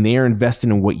and they are invested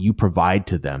in what you provide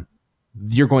to them,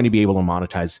 you're going to be able to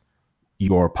monetize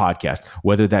your podcast,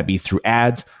 whether that be through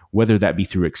ads, whether that be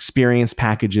through experience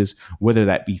packages, whether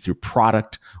that be through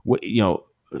product.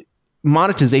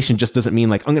 Monetization just doesn't mean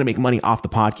like I'm going to make money off the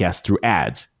podcast through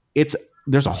ads.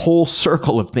 There's a whole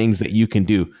circle of things that you can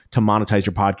do to monetize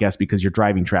your podcast because you're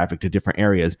driving traffic to different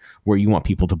areas where you want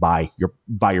people to buy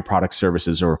your product,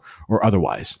 services, or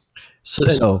otherwise.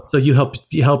 So you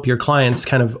help your clients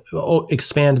kind of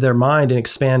expand their mind and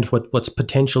expand what's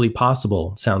potentially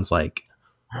possible. Sounds like.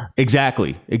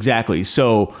 Exactly.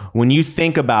 So when you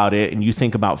think about it and you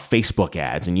think about Facebook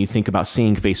ads and you think about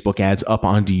seeing Facebook ads up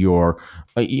onto your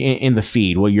in the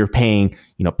feed, well, you're paying,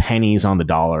 pennies on the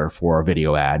dollar for a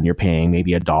video ad, and you're paying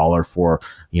maybe $1 for,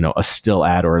 a still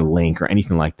ad or a link or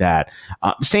anything like that.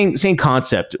 Same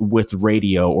concept with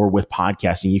radio or with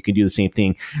podcasting. You can do the same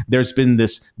thing. There's been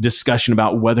this discussion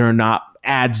about whether or not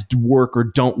ads work or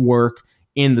don't work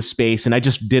in the space. And I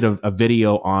just did a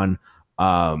video on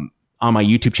my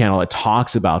YouTube channel that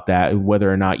talks about that,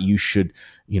 whether or not you should,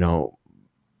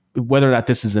 whether or not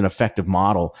this is an effective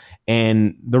model.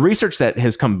 And the research that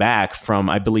has come back from,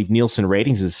 I believe, Nielsen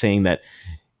Ratings is saying that,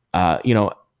 ad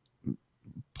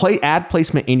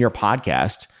placement in your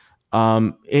podcast,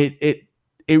 it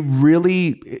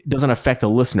really doesn't affect the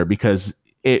listener because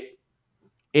it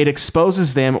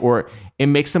exposes them or it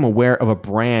makes them aware of a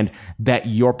brand that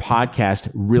your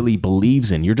podcast really believes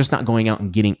in. You're just not going out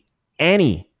and getting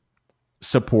any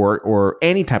support or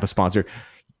any type of sponsor.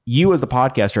 You as the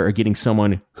podcaster are getting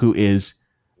someone who is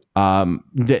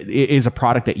that is a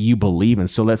product that you believe in.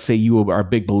 So let's say you are a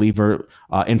big believer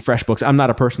in FreshBooks. I'm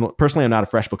not personally I'm not a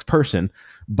FreshBooks person,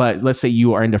 but let's say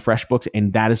you are into FreshBooks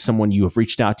and that is someone you have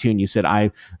reached out to and you said,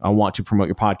 I want to promote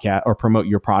your podcast or promote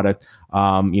your product,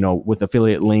 with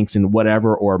affiliate links and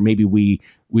whatever, or maybe we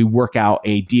work out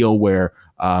a deal where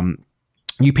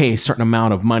you pay a certain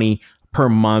amount of money per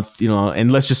month,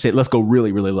 and let's go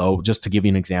really, really low, just to give you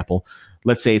an example.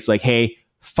 Let's say it's like, hey,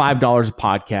 $5 a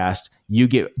podcast, you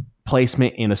get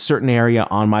placement in a certain area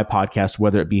on my podcast,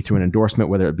 whether it be through an endorsement,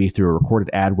 whether it be through a recorded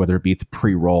ad, whether it be the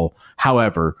pre-roll,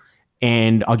 however,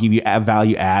 and I'll give you a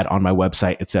value add on my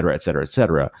website, et cetera, et cetera, et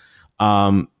cetera.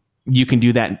 You can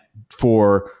do that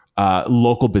for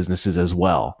local businesses as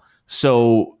well.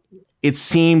 So it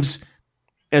seems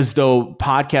as though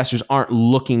podcasters aren't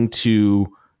looking to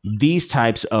these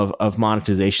types of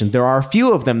monetization. There are a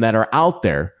few of them that are out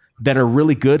there that are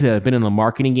really good, that have been in the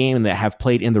marketing game and that have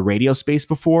played in the radio space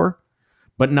before,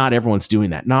 but not everyone's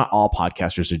doing that. Not all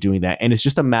podcasters are doing that. And it's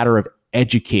just a matter of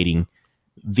educating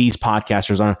these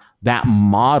podcasters on that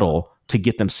model to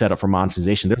get them set up for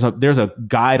monetization. There's a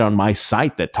guide on my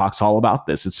site that talks all about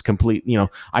this. It's complete,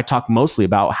 I talk mostly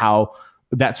about how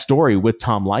that story with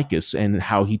Tom Leykis and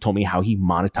how he told me how he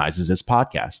monetizes his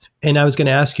podcast. And I was going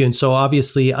to ask you, and so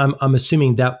obviously I'm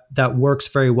assuming that works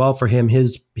very well for him,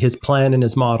 his plan and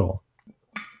his model.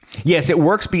 Yes, it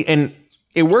works. And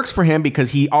it works for him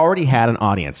because he already had an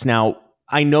audience. Now,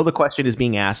 I know the question is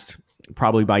being asked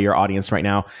probably by your audience right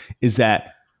now is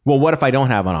that, well, what if I don't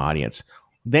have an audience?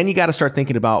 Then you got to start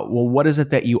thinking about, well, what is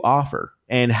it that you offer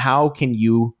and how can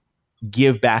you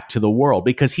give back to the world?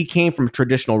 Because he came from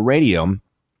traditional radio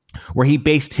where he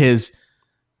based his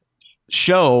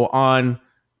show on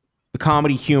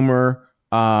comedy humor.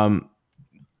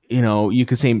 You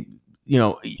could say,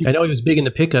 I know he was big in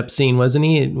the pickup scene, wasn't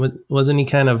he? Wasn't he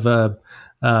kind of,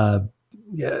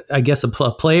 I guess, a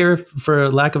player,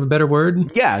 for lack of a better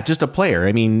word? Yeah, just a player.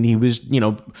 I mean, he was,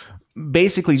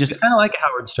 basically just kind of like a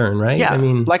Howard Stern, right? Yeah, I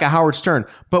mean, like a Howard Stern.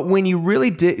 But when you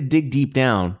really dig deep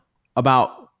down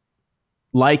about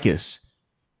Leykis,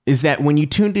 is that when you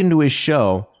tuned into his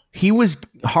show, he was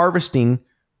harvesting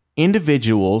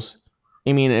individuals.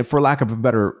 I mean, for lack of a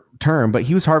better term, but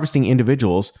he was harvesting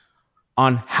individuals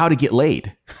on how to get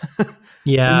laid.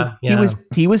 Yeah.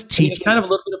 He was teaching kind of a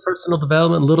little bit of personal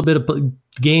development, a little bit of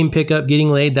game pickup,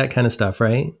 getting laid, that kind of stuff,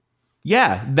 right?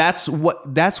 Yeah, that's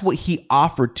what he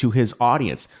offered to his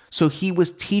audience. So he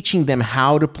was teaching them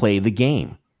how to play the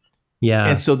game. Yeah.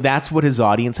 And so that's what his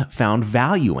audience found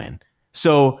value in.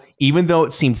 So even though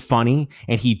it seemed funny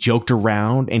and he joked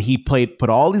around and he put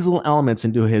all these little elements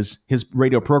into his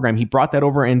radio program, he brought that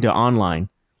over into online.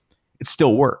 It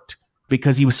still worked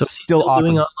because he was still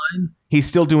doing online. He's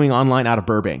still doing online out of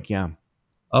Burbank. Yeah.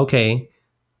 Okay.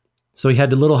 So he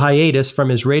had a little hiatus from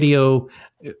his radio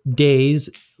days,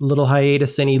 little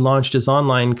hiatus, and he launched his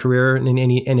online career, and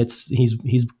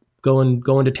he's going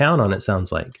to town on it.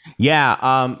 Sounds like. Yeah.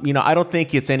 I don't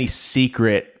think it's any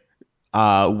secret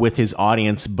with his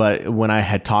audience, but when I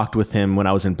had talked with him when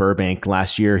I was in Burbank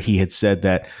last year, he had said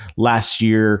that last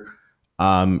year,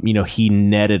 he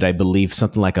netted, I believe,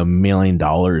 something like $1 million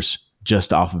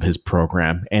just off of his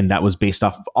program. And that was based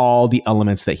off of all the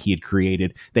elements that he had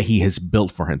created, that he has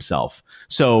built for himself.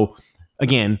 So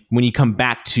again, when you come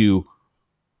back to,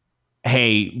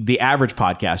 hey, the average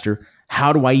podcaster,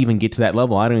 how do I even get to that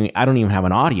level? I don't even have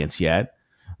an audience yet.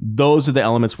 Those are the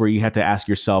elements where you have to ask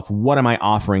yourself, what am I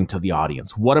offering to the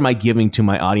audience? What am I giving to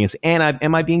my audience? And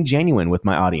am I being genuine with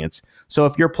my audience? So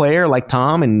if you're a player like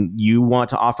Tom and you want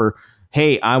to offer,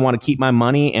 hey, I want to keep my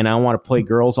money and I want to play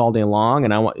girls all day long.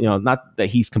 And I want, not that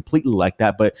he's completely like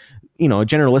that, but,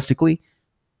 generalistically,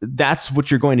 that's what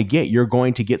you're going to get. You're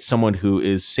going to get someone who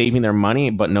is saving their money,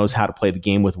 but knows how to play the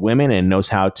game with women and knows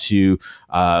how to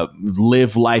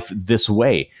live life this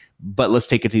way. But let's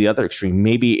take it to the other extreme.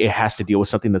 Maybe it has to deal with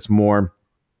something that's more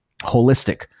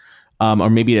holistic, or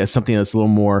maybe it's something that's a little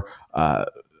more,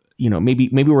 maybe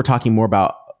we're talking more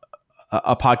about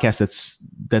a podcast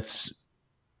that's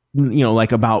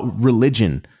like about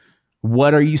religion.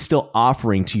 What are you still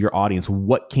offering to your audience?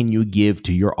 What can you give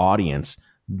to your audience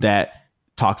that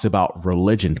talks about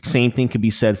religion? Same thing could be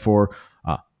said for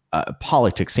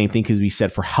politics. Same thing could be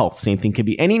said for health. Same thing could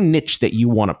be any niche that you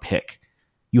want to pick.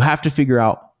 You have to figure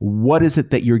out what is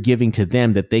it that you're giving to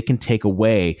them that they can take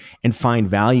away and find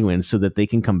value in, so that they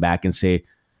can come back and say,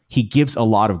 he gives a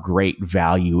lot of great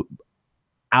value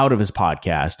out of his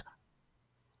podcast.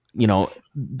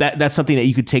 That's something that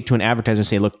you could take to an advertiser and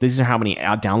say, look, these are how many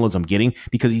downloads I'm getting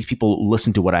because these people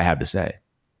listen to what I have to say.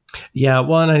 Yeah,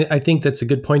 well, and I think that's a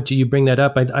good point. You bring that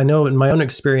up. I know in my own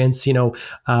experience,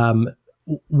 I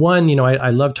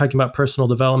love talking about personal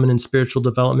development and spiritual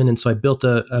development. And so I built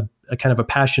a kind of a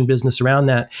passion business around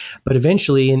that. But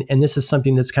eventually, and this is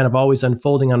something that's kind of always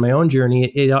unfolding on my own journey,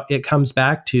 it comes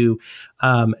back to,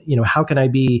 how can I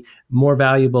be more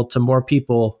valuable to more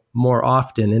people more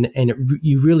often?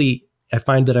 I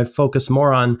find that I focus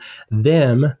more on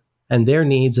them and their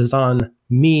needs as on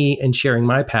me and sharing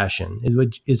my passion.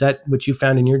 Is that what you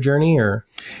found in your journey? Or?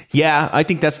 Yeah, I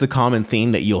think that's the common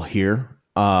theme that you'll hear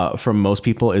from most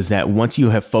people, is that once you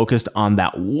have focused on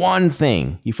that one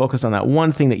thing,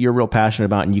 that you're real passionate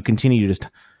about, and you continue to just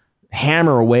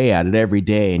hammer away at it every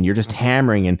day, and you're just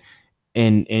hammering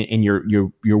and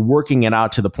you're working it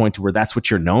out to the point to where that's what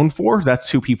you're known for. That's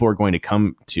who people are going to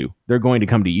come to. They're going to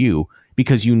come to you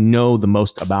because you know the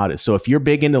most about it. So if you're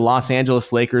big into Los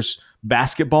Angeles Lakers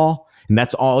basketball and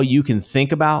that's all you can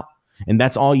think about, and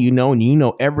that's all you know, and you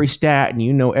know every stat, and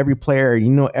you know every player, and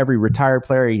you know every retired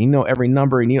player, and you know every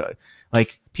number, and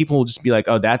people will just be like,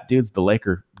 "Oh, that dude's the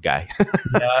Laker guy."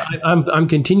 Yeah, I'm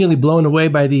continually blown away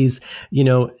by these,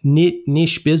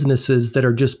 niche businesses that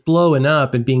are just blowing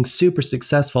up and being super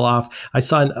successful off. I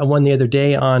saw one the other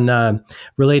day on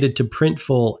related to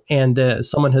Printful, and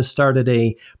someone has started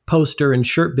a poster and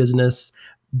shirt business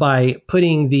by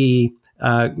putting the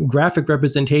graphic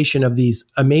representation of these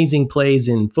amazing plays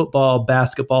in football,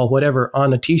 basketball, whatever,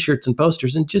 on the t-shirts and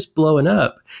posters and just blowing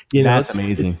up. That's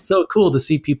amazing. It's so cool to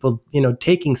see people,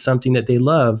 taking something that they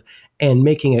love and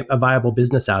making a viable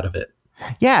business out of it.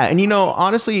 Yeah. And,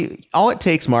 honestly, all it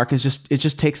takes, Mark, is it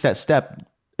just takes that step.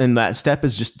 And that step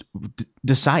is just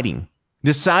deciding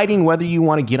whether you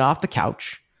want to get off the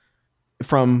couch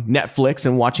from Netflix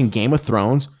and watching Game of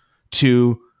Thrones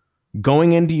to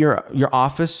going into your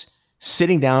office,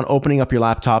 sitting down, opening up your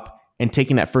laptop, and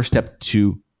taking that first step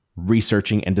to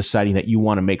researching and deciding that you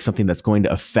want to make something that's going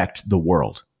to affect the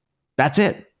world. That's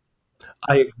it.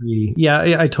 I agree.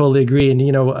 Yeah, I totally agree. And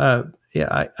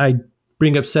I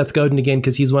bring up Seth Godin again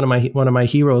because he's one of my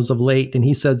heroes of late, and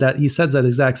he says that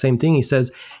exact same thing. He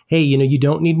says, "Hey, you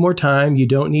don't need more time, you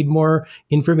don't need more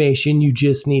information, you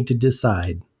just need to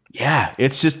decide." Yeah,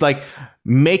 it's just like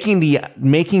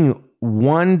making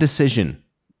one decision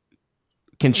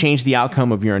can change the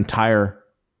outcome of your entire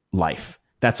life.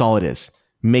 That's all it is.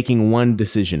 Making one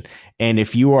decision. And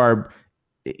if you are,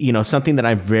 something that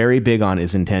I'm very big on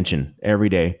is intention every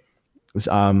day.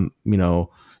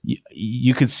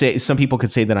 You could say, some people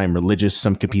could say that I'm religious.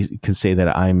 Some could say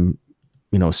that I'm,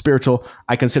 spiritual.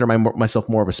 I consider myself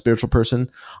more of a spiritual person.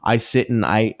 I sit and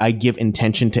I give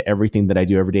intention to everything that I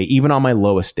do every day, even on my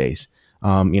lowest days.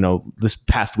 This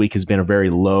past week has been a very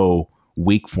low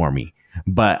week for me,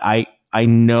 but I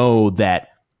know that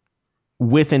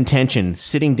with intention,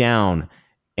 sitting down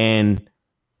and,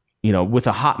 with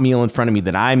a hot meal in front of me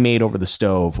that I made over the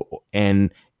stove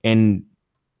and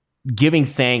giving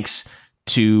thanks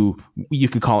to, you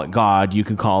could call it God, you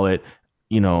could call it,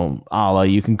 Allah,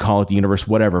 you can call it the universe,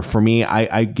 whatever. For me,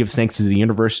 I give thanks to the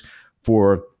universe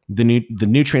for the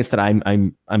nutrients that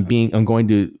I'm going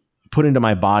to put into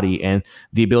my body, and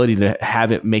the ability to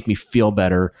have it make me feel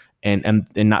better and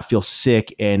not feel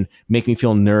sick, and make me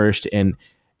feel nourished and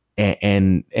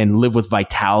live with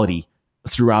vitality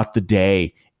throughout the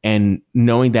day. And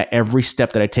knowing that every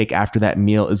step that I take after that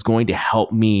meal is going to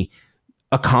help me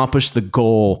accomplish the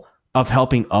goal of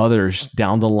helping others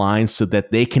down the line so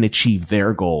that they can achieve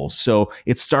their goals. So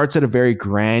it starts at a very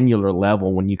granular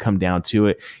level when you come down to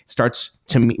it.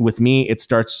 With me, it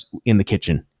starts in the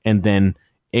kitchen, and then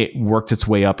it works its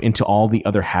way up into all the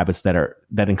other habits that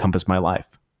encompass my life.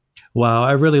 Wow,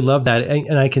 I really love that.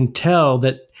 And I can tell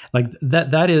that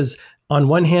that is, on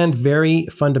one hand, very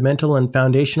fundamental and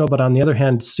foundational, but on the other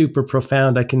hand, super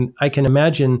profound. I can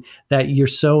imagine that you're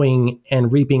sowing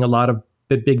and reaping a lot of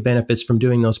big benefits from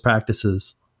doing those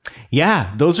practices. Yeah,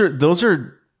 those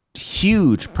are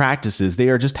huge practices. They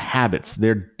are just habits.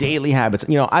 They're daily habits.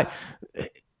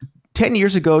 10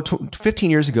 years ago, 15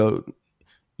 years ago,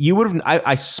 you would have,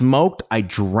 I smoked, I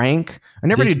drank. I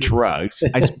never did drugs,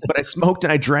 but I smoked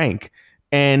and I drank.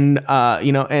 And,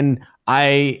 and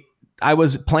I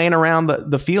was playing around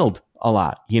the field a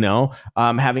lot,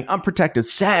 having unprotected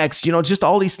sex, just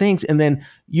all these things. And then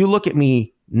you look at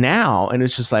me now, and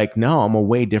it's just like, no, I'm a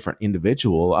way different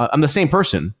individual. I'm the same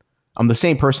person. I'm the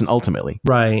same person ultimately.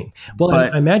 Right. Well,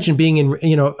 I imagine being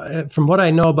in, from what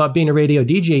I know about being a radio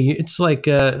DJ, it's like,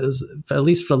 at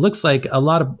least it looks like a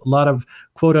lot of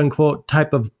quote unquote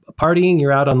type of partying.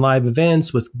 You're out on live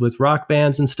events with rock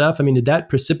bands and stuff. I mean, did that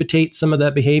precipitate some of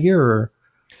that behavior, or?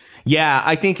 Yeah,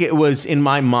 I think it was in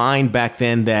my mind back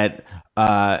then that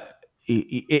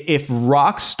if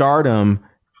rock stardom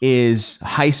is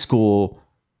high school,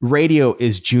 radio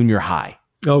is junior high.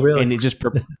 Oh, really? And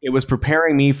it was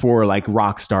preparing me for like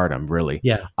rock stardom, really.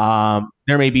 Yeah.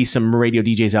 There may be some radio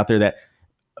DJs out there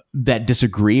that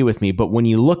disagree with me, but when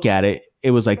you look at it,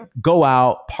 it was like, go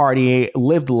out, party,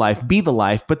 live the life, be the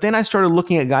life. But then I started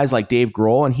looking at guys like Dave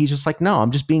Grohl, and he's just like, no,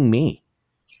 I'm just being me.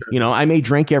 Sure. I may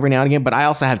drink every now and again, but I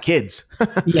also have kids.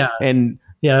 Yeah. And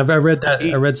yeah, I read that.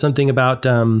 I read something about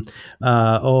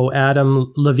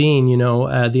Adam Levine.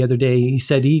 The other day, he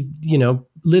said he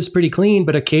lives pretty clean,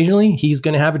 but occasionally he's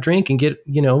going to have a drink and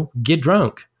get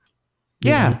drunk.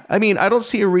 Yeah, I mean, I don't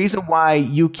see a reason why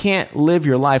you can't live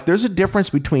your life. There's a difference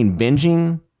between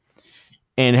binging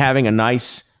and having a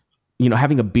nice,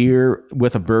 having a beer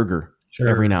with a burger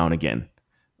every now and again.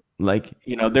 Like,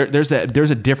 there's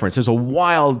a difference. There's a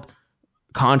wild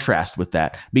contrast with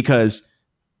that, because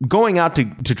going out to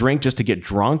drink just to get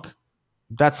drunk,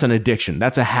 that's an addiction.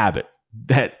 That's a habit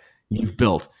that you've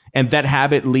built. And that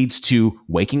habit leads to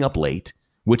waking up late,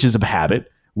 which is a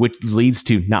habit, which leads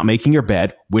to not making your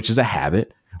bed, which is a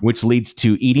habit, which leads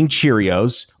to eating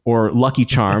Cheerios or Lucky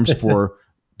Charms for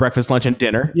breakfast, lunch, and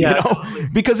dinner,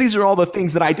 because these are all the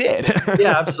things that I did.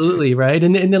 Yeah, absolutely. Right.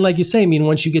 And then, like you say, I mean,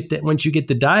 once you get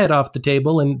the diet off the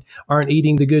table and aren't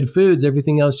eating the good foods,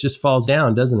 everything else just falls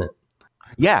down, doesn't it?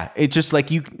 Yeah, it just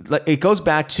it goes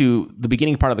back to the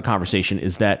beginning part of the conversation,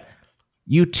 is that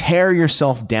you tear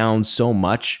yourself down so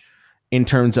much in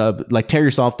terms of tear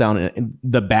yourself down in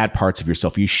the bad parts of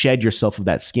yourself. You shed yourself of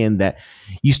that skin, that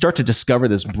you start to discover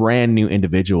this brand new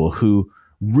individual who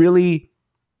really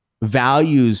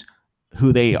values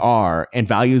who they are and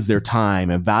values their time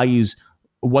and values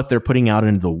what they're putting out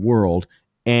into the world.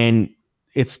 And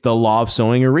it's the law of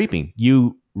sowing and reaping.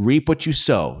 You reap what you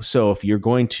sow. So if you're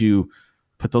going to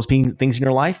put those things in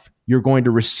your life, you're going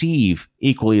to receive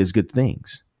equally as good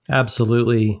things.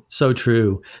 Absolutely. So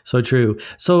true. So true.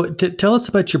 So tell us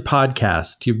about your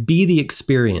podcast, your Be the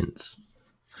Experience.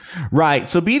 Right.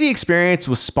 So Be the Experience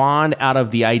was spawned out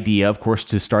of the idea, of course,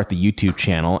 to start the YouTube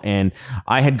channel. And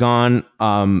I had gone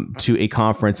to a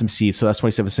conference, MC, so that's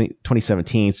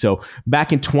 2017. So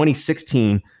back in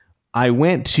 2016, I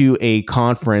went to a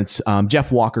conference,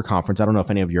 Jeff Walker conference. I don't know if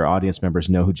any of your audience members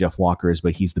know who Jeff Walker is,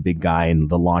 but he's the big guy in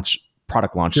the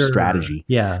product launch strategy.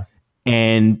 Yeah.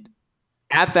 And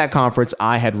at that conference,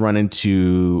 I had run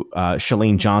into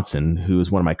Chalene Johnson, who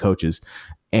is one of my coaches,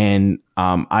 and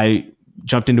I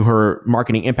jumped into her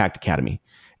Marketing Impact Academy.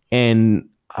 And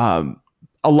a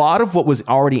lot of what was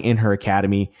already in her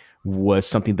academy was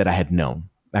something that I had known.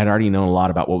 I had already known a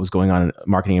lot about what was going on in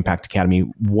Marketing Impact Academy,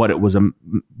 what it was,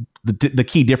 the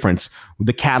key difference,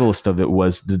 the catalyst of it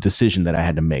was the decision that I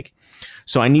had to make.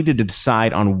 So I needed to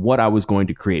decide on what I was going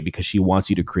to create, because she wants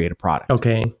you to create a product.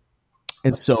 Okay.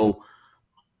 And so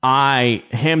I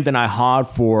hemmed and I hawed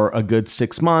for a good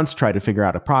 6 months, tried to figure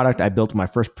out a product. I built my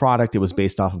first product. It was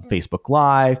based off of Facebook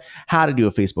Live, how to do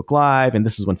a Facebook Live. And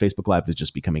this is when Facebook Live was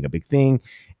just becoming a big thing.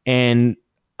 And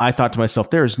I thought to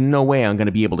myself, there is no way I'm going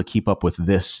to be able to keep up with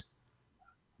this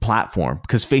platform,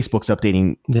 because Facebook's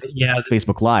updating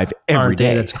Facebook Live every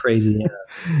day. That's crazy.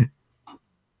 Yeah.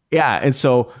 Yeah. And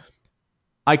so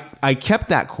I kept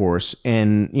that course,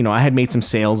 and, I had made some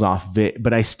sales off of it,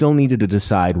 but I still needed to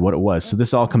decide what it was. So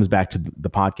this all comes back to the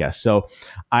podcast. So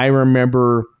I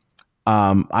remember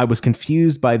I was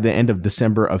confused by the end of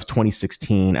December of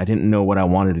 2016. I didn't know what I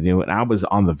wanted to do. And I was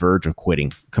on the verge of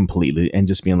quitting completely and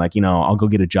just being like, I'll go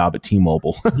get a job at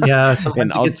T-Mobile. Yeah.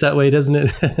 Sometimes it gets that way, doesn't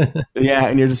it? Yeah.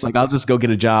 And you're just like, I'll just go get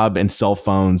a job and sell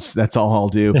phones. That's all I'll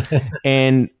do.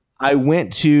 And I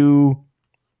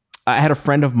had a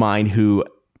friend of mine who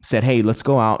said, hey, let's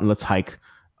go out and let's hike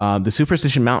the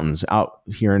Superstition Mountains out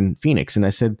here in Phoenix. And I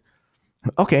said,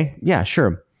 okay, yeah,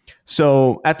 sure.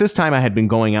 So at this time I had been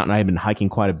going out and I had been hiking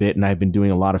quite a bit, and I had been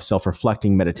doing a lot of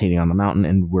self-reflecting, meditating on the mountain.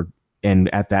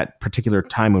 And at that particular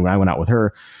time when I went out with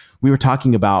her, we were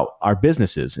talking about our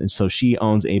businesses. And so she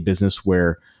owns a business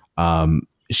where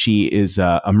she is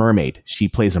a mermaid. She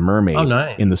plays a mermaid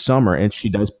in the summer, and she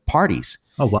does parties.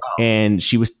 Oh, wow. And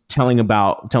she was telling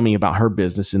me about her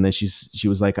business. And then she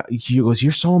was like,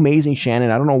 you're so amazing,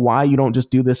 Shannon. I don't know why you don't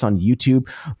just do this on YouTube.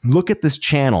 Look at this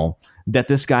channel that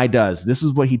this guy does. This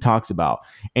is what he talks about.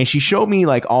 And she showed me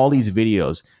all these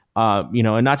videos,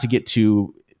 and not to get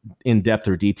too in depth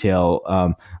or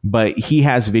detail, but he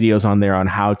has videos on there on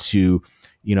how to,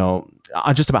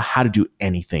 just about how to do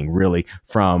anything really,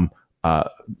 from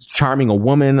charming a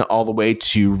woman all the way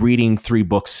to reading 3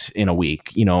 books in a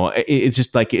week. It's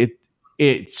just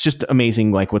it's just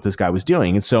amazing, what this guy was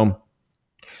doing. And so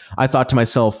I thought to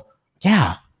myself,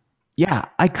 yeah,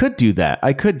 I could do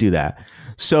that.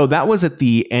 So that was at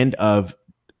the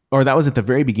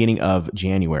very beginning of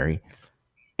January.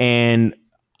 And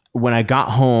when I got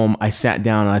home, I sat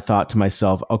down and I thought to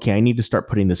myself, okay, I need to start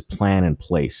putting this plan in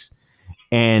place.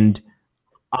 And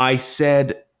I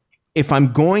said, if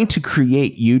I'm going to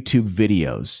create YouTube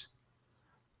videos,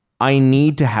 I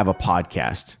need to have a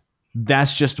podcast.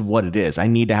 That's just what it is. I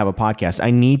need to have a podcast.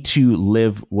 I need to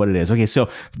live what it is. Okay, so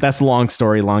that's a long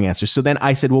story, long answer. So then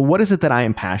I said, well, what is it that I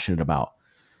am passionate about?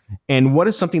 And what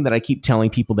is something that I keep telling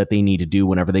people that they need to do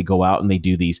whenever they go out and they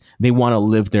do these? They want to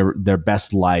live their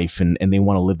best life, and they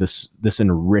want to live this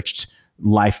enriched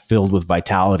life filled with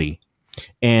vitality.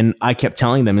 And I kept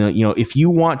telling them, if you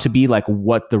want to be like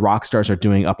what the rock stars are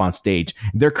doing up on stage,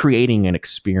 they're creating an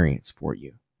experience for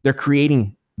you. They're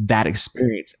creating that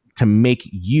experience to make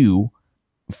you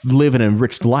live an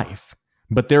enriched life.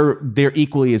 But they're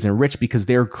equally as enriched because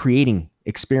they're creating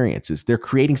experiences. They're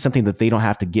creating something that they don't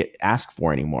have to get asked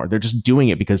for anymore. They're just doing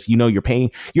it because you're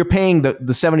paying the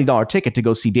 $70 ticket to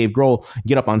go see Dave Grohl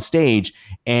get up on stage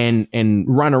and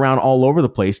run around all over the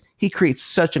place. He creates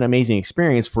such an amazing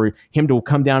experience for him to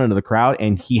come down into the crowd,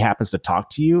 and he happens to talk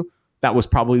to you. That was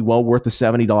probably well worth the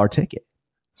 $70 ticket.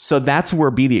 So that's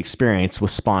where Be the Experience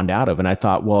was spawned out of. And I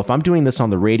thought, well, if I'm doing this on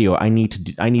the radio, I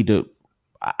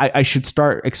should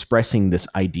start expressing this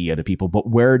idea to people. But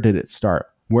where did it start?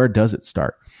 Where does it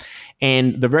start?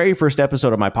 And the very first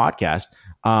episode of my podcast,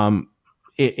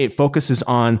 it focuses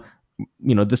on,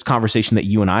 this conversation that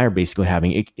you and I are basically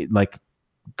having,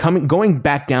 going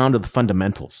back down to the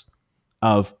fundamentals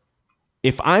of,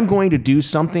 if I'm going to do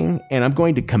something and I'm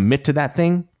going to commit to that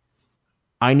thing,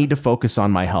 I need to focus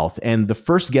on my health. And the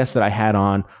first guest that I had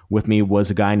on with me was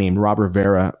a guy named Rob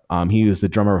Rivera. He was the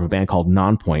drummer of a band called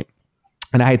Nonpoint.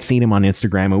 And I had seen him on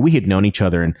Instagram, and we had known each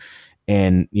other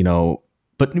and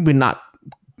but we're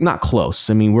not close.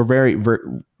 I mean,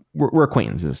 we're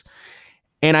acquaintances.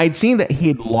 And I'd seen that he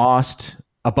had lost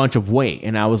a bunch of weight,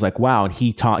 and I was like, wow. And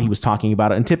he was talking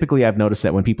about it. And typically I've noticed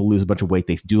that when people lose a bunch of weight,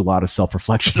 they do a lot of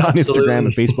self-reflection on Instagram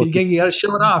and Facebook. You got to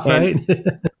show it off, right?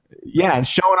 Yeah. And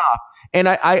showing off. And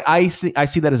I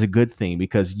see that as a good thing,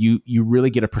 because you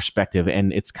really get a perspective,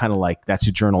 and it's kind of like, that's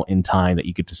your journal in time that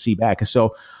you get to see back. And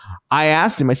so I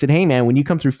asked him, I said, hey man, when you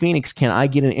come through Phoenix, can I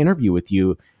get an interview with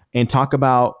you and talk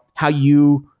about how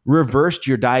you reversed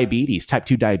your diabetes, type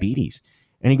 2 diabetes?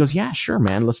 And he goes, yeah, sure,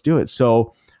 man, let's do it.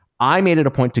 So I made it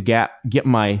a point to get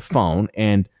my phone,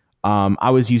 and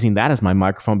I was using that as my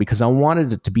microphone because I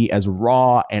wanted it to be as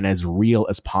raw and as real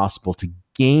as possible to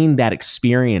gain that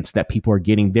experience that people are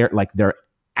getting there. Like, they're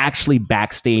actually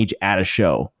backstage at a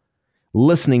show,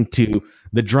 listening to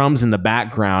the drums in the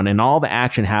background and all the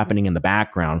action happening in the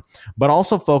background, but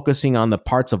also focusing on the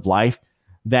parts of life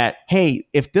that, hey,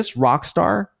 if this rock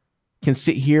star can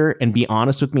sit here and be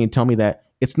honest with me and tell me that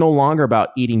it's no longer about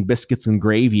eating biscuits and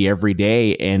gravy every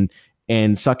day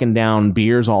and sucking down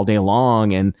beers all day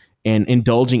long and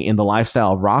indulging in the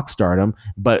lifestyle of rock stardom,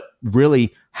 but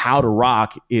really how to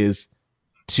rock is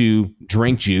to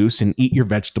drink juice and eat your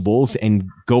vegetables and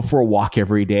go for a walk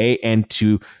every day and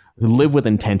to live with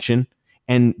intention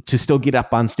and to still get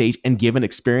up on stage and give an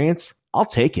experience. I'll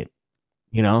take it,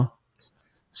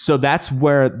 So that's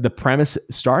where the premise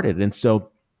started. And so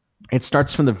it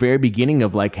starts from the very beginning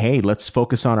of like, hey, let's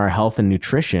focus on our health and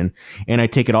nutrition. And I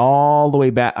take it all the way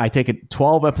back. I take it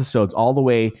 12 episodes all the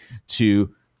way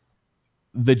to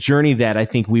the journey that I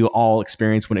think we all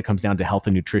experience when it comes down to health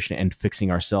and nutrition and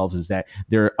fixing ourselves, is that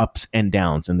there are ups and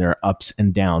downs, and there are ups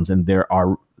and downs, and there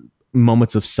are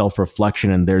moments of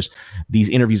self-reflection. And there's these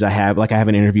interviews I have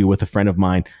an interview with a friend of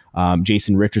mine,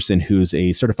 Jason Richardson, who's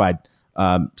a certified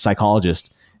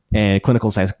psychologist and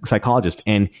clinical psychologist.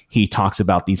 And he talks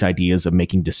about these ideas of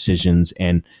making decisions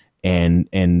and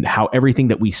how everything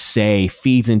that we say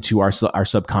feeds into our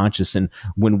subconscious. And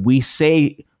when we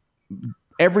say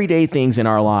everyday things in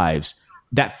our lives,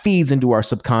 that feeds into our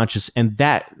subconscious, and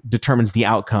that determines the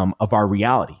outcome of our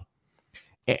reality.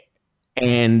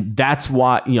 And that's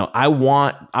why, I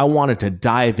wanted to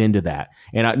dive into that.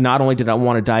 And not only did I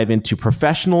want to dive into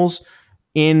professionals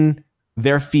in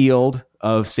their field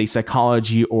of, say,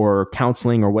 psychology or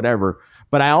counseling or whatever,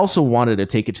 but I also wanted to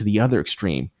take it to the other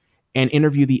extreme and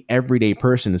interview the everyday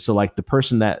person. And so, like,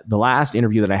 the last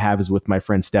interview that I have is with my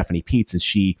friend Stephanie Peets, and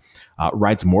she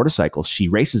rides motorcycles. She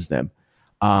races them.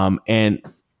 And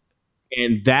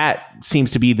that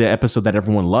seems to be the episode that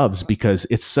everyone loves because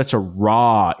it's such a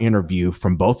raw interview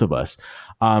from both of us.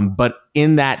 But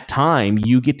in that time,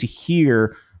 you get to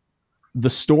hear the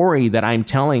story that I'm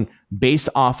telling based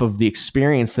off of the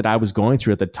experience that I was going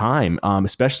through at the time.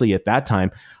 Especially at that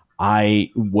time, I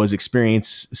was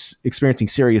experiencing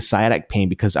serious sciatic pain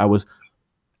because I was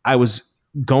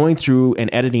going through and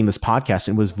editing this podcast,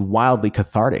 and it was wildly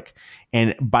cathartic.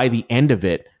 And by the end of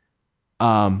it,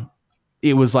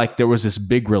 it was like there was this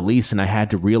big release, and I had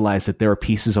to realize that there are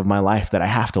pieces of my life that I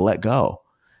have to let go.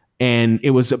 And it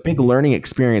was a big learning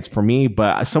experience for me.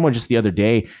 But someone just the other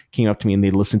day came up to me and they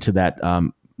listened to that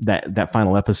that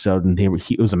final episode, and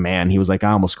he was a man. He was like,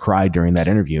 I almost cried during that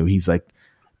interview. He's like,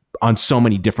 on so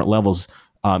many different levels.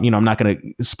 I'm not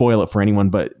going to spoil it for anyone,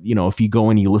 but if you go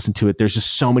and you listen to it, there's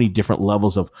just so many different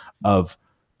levels of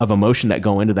emotion that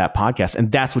go into that podcast.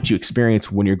 And that's what you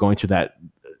experience when you're going through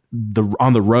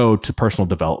on the road to personal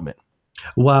development.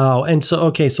 Wow. And so,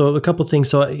 okay, so a couple of things.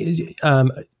 So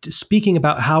speaking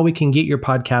about how we can get your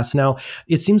podcast now,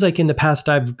 it seems like in the past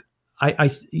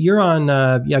you're on,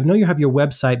 I know you have your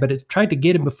website, but it's tried to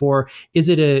get it before. Do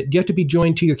you have to be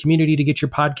joined to your community to get your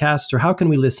podcasts, or how can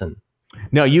we listen?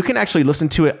 No, you can actually listen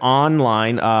to it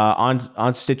online,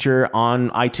 on Stitcher, on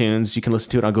iTunes. You can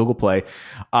listen to it on Google Play.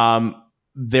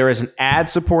 There is an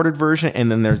ad-supported version,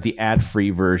 and then there's the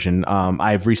ad-free version.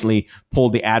 I've recently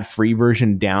pulled the ad-free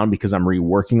version down because I'm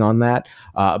reworking on that.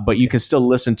 But you can still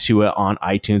listen to it on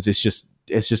iTunes.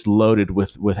 It's just loaded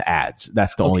with ads.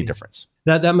 That's the only difference.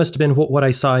 That must have been what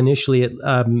I saw initially.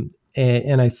 And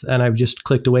I've just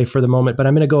clicked away for the moment. But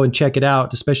I'm going to go and check it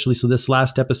out, especially so this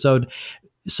last episode.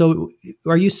 So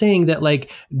are you saying that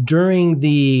like during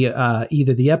the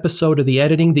either the episode or the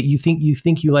editing that you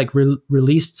think you like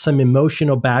released some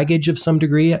emotional baggage of some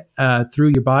degree through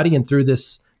your body and through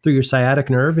your sciatic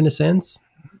nerve in a sense?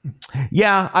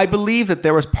 Yeah, I believe that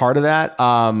there was part of that.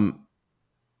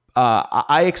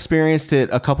 I experienced it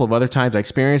a couple of other times. I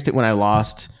experienced it when I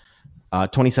lost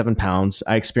 27 pounds.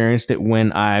 I experienced it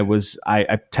when I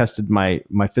tested my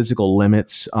physical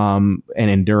limits and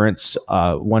endurance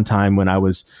one time when I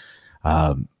was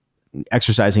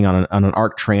exercising on an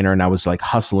arc trainer, and I was like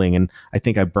hustling, and I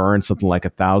think I burned something like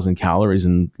 1,000 calories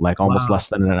in like almost less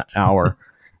than an hour.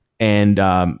 And,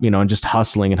 and just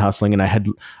hustling. And I had,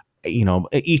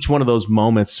 each one of those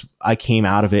moments I came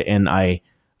out of it and I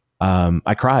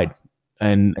cried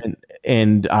and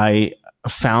I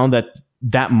found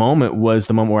that moment was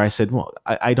the moment where I said, well,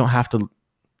 I don't have to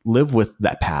live with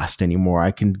that past anymore.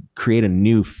 I can create a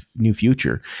new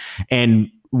future. And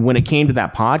when it came to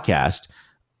that podcast,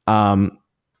 I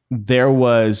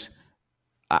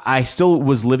still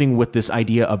was living with this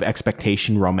idea of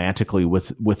expectation romantically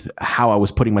with how I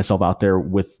was putting myself out there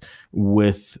with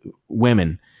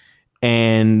women.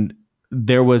 And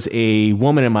there was a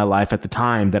woman in my life at the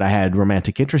time that I had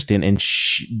romantic interest in, and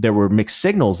there were mixed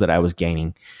signals that I was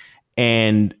gaining.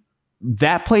 And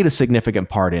that played a significant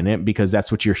part in it because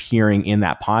that's what you're hearing in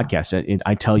that podcast.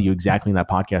 I tell you exactly in that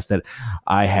podcast that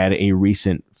I had a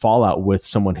recent fallout with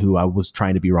someone who I was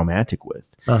trying to be romantic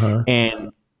with. Uh-huh.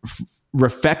 And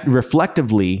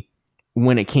reflectively,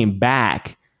 when it came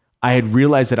back, I had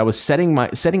realized that I was setting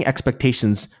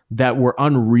expectations that were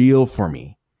unreal for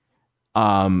me,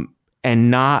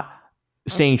 and not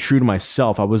staying true to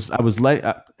myself. I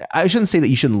shouldn't say that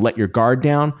you shouldn't let your guard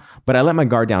down, but I let my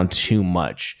guard down too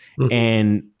much,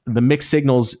 and the mixed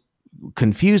signals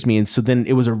confused me. And so then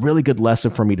it was a really good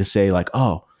lesson for me to say like,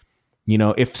 oh,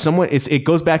 if someone, it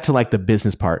goes back to like the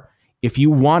business part. If you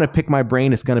want to pick my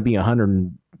brain, it's going to be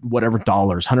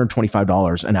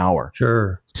 $125 an hour,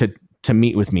 sure, to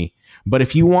meet with me. But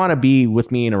if you want to be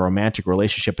with me in a romantic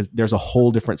relationship, there's a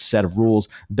whole different set of rules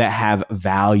that have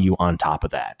value on top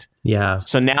of that. Yeah.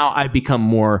 So now I become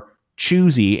more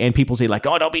choosy, and people say like,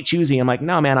 oh, don't be choosy. I'm like,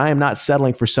 no, man, I am not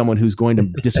settling for someone who's going to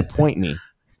disappoint me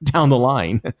down the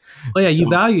line. Well, yeah, you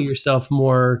value yourself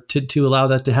more to allow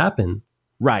that to happen.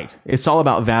 Right. It's all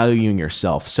about valuing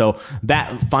yourself. So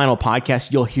that final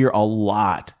podcast, you'll hear a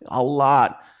lot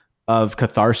of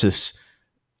catharsis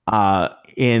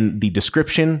in the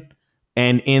description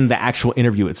and in the actual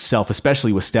interview itself,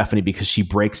 especially with Stephanie, because she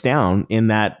breaks down in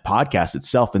that podcast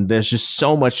itself. And there's just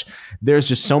so much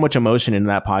emotion in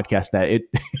that podcast that I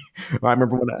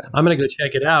remember when I'm going to go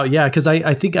check it out. Yeah. Cause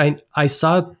I think I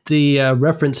saw the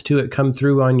reference to it come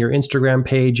through on your Instagram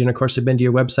page. And of course I've been to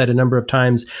your website a number of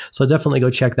times. So definitely go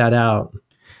check that out.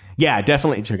 Yeah,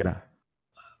 definitely check it out.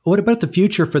 What about the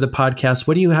future for the podcast?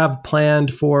 What do you have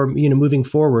planned for, moving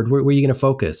forward? Where are you going to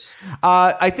focus?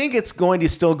 I think it's going to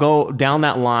still go down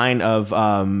that line of,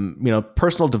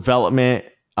 personal development,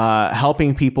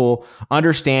 helping people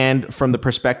understand from the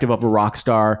perspective of a rock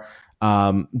star,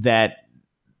 that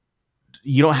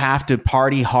you don't have to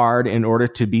party hard in order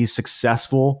to be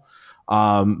successful,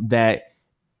 that,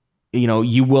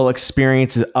 you will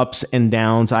experience ups and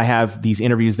downs. I have these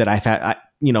interviews that I've had,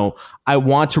 I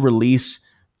want to release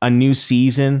a new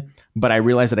season, but I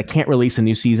realize that I can't release a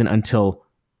new season until,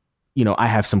 I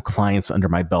have some clients under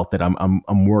my belt that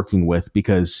I'm working with,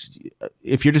 because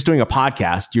if you're just doing a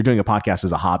podcast, you're doing a podcast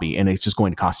as a hobby, and it's just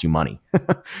going to cost you money.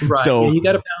 Right. So you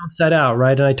got to balance that out.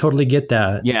 Right. And I totally get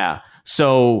that. Yeah.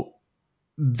 So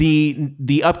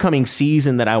the upcoming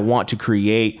season that I want to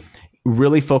create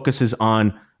really focuses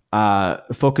on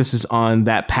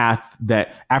that path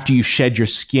that after you shed your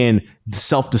skin, the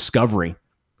self-discovery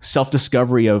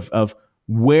of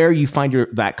where you find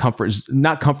that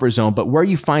not comfort zone, but where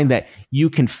you find that you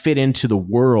can fit into the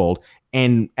world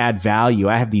and add value.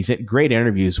 I have these great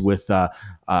interviews with,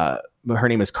 her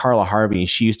name is Carla Harvey.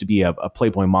 She used to be a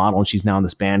Playboy model, and she's now in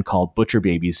this band called Butcher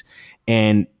Babies.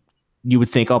 And you would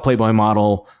think, Playboy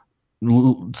model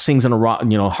sings in a rock,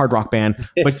 hard rock band,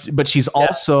 but she's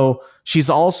also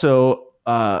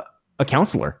a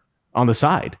counselor on the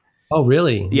side. Oh,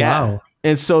 really? Yeah. Wow.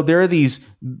 And so there are these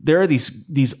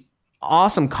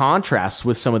awesome contrasts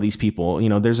with some of these people.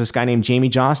 There's this guy named Jamie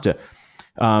Josta.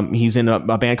 He's in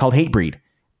a band called Hatebreed,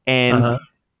 and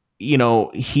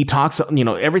he talks.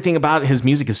 Everything about his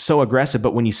music is so aggressive,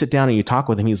 but when you sit down and you talk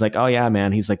with him, he's like, "Oh yeah,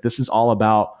 man." He's like, "This is all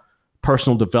about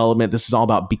personal development. This is all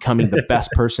about becoming the best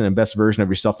person and best version of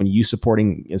yourself, and you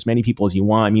supporting as many people as you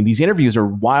want." I mean, these interviews are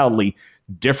wildly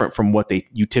different from what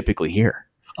you typically hear.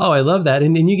 Oh, I love that.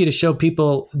 And you get to show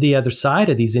people the other side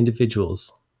of these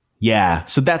individuals. Yeah.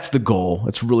 So that's the goal.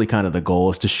 It's really kind of the goal,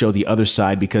 is to show the other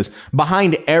side, because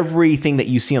behind everything that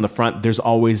you see on the front, there's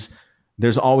always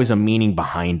a meaning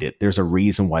behind it. There's a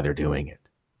reason why they're doing it.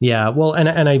 Yeah, well,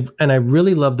 and I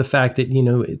really love the fact that,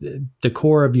 the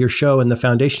core of your show and the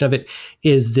foundation of it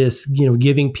is this,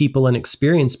 giving people an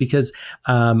experience, because,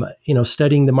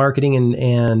 studying the marketing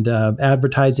and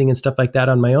advertising and stuff like that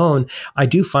on my own, I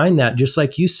do find that, just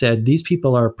like you said, these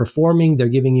people are performing, they're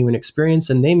giving you an experience,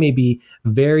 and they may be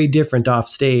very different off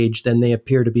stage than they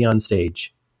appear to be on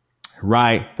stage.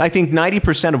 Right. I think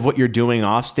 90% of what you're doing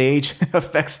off stage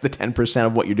affects the 10%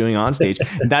 of what you're doing on stage.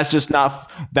 That's just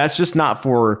not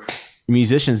for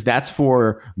musicians. That's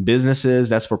for businesses.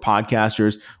 That's for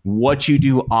podcasters. What you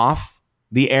do off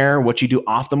the air, what you do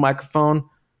off the microphone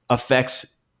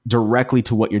affects directly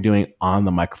to what you're doing on the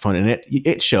microphone. And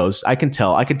it shows. I can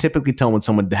tell. I can typically tell when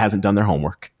someone hasn't done their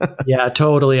homework. Yeah,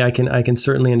 totally. I can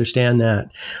certainly understand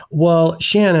that. Well,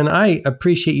 Shannon, I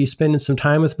appreciate you spending some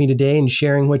time with me today and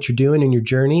sharing what you're doing in your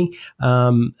journey.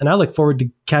 And I look forward to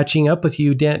catching up with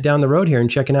you down the road here and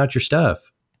checking out your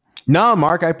stuff. No,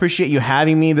 Mark, I appreciate you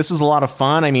having me. This was a lot of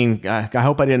fun. I mean, I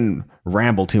hope I didn't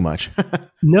ramble too much.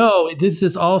 No, this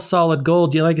is all solid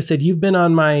gold. Like I said, you've been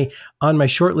on my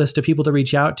short list of people to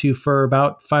reach out to for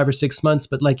about 5 or 6 months.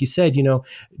 But like you said,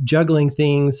 juggling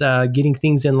things, getting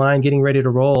things in line, getting ready to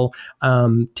roll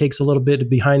takes a little bit of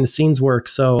behind the scenes work.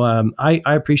 So I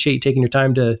appreciate you taking your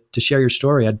time to share your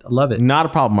story. I love it. Not a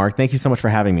problem, Mark. Thank you so much for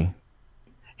having me.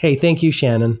 Hey, thank you,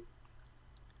 Shannon.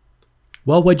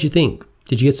 Well, what'd you think?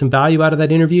 Did you get some value out of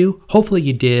that interview? Hopefully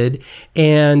you did.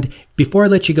 And before I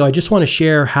let you go, I just want to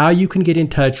share how you can get in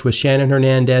touch with Shannon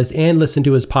Hernandez and listen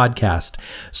to his podcast.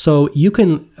 So you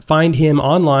can find him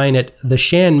online at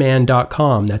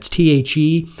theshanman.com. That's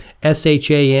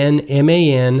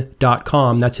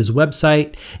TheShanman.com. That's his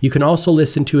website. You can also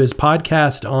listen to his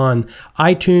podcast on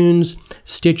iTunes,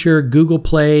 Stitcher, Google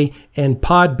Play, and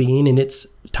Podbean, and it's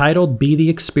titled Be the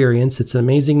Experience. It's an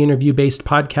amazing interview-based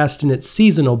podcast, and it's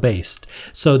seasonal-based.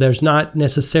 So there's not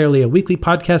necessarily a weekly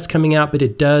podcast coming out, but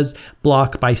it does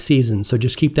block by season. So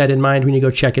just keep that in mind when you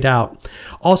go check it out.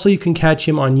 Also, you can catch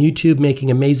him on YouTube making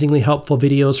amazingly helpful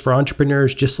videos for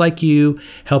entrepreneurs just like you,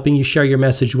 helping you share your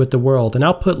message with the world. And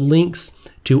I'll put links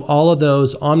to all of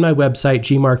those on my website,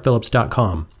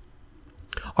 gmarkphillips.com.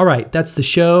 All right, that's the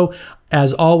show.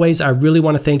 As always, I really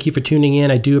want to thank you for tuning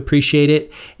in. I do appreciate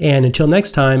it. And until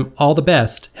next time, all the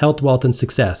best, health, wealth, and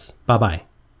success. Bye-bye.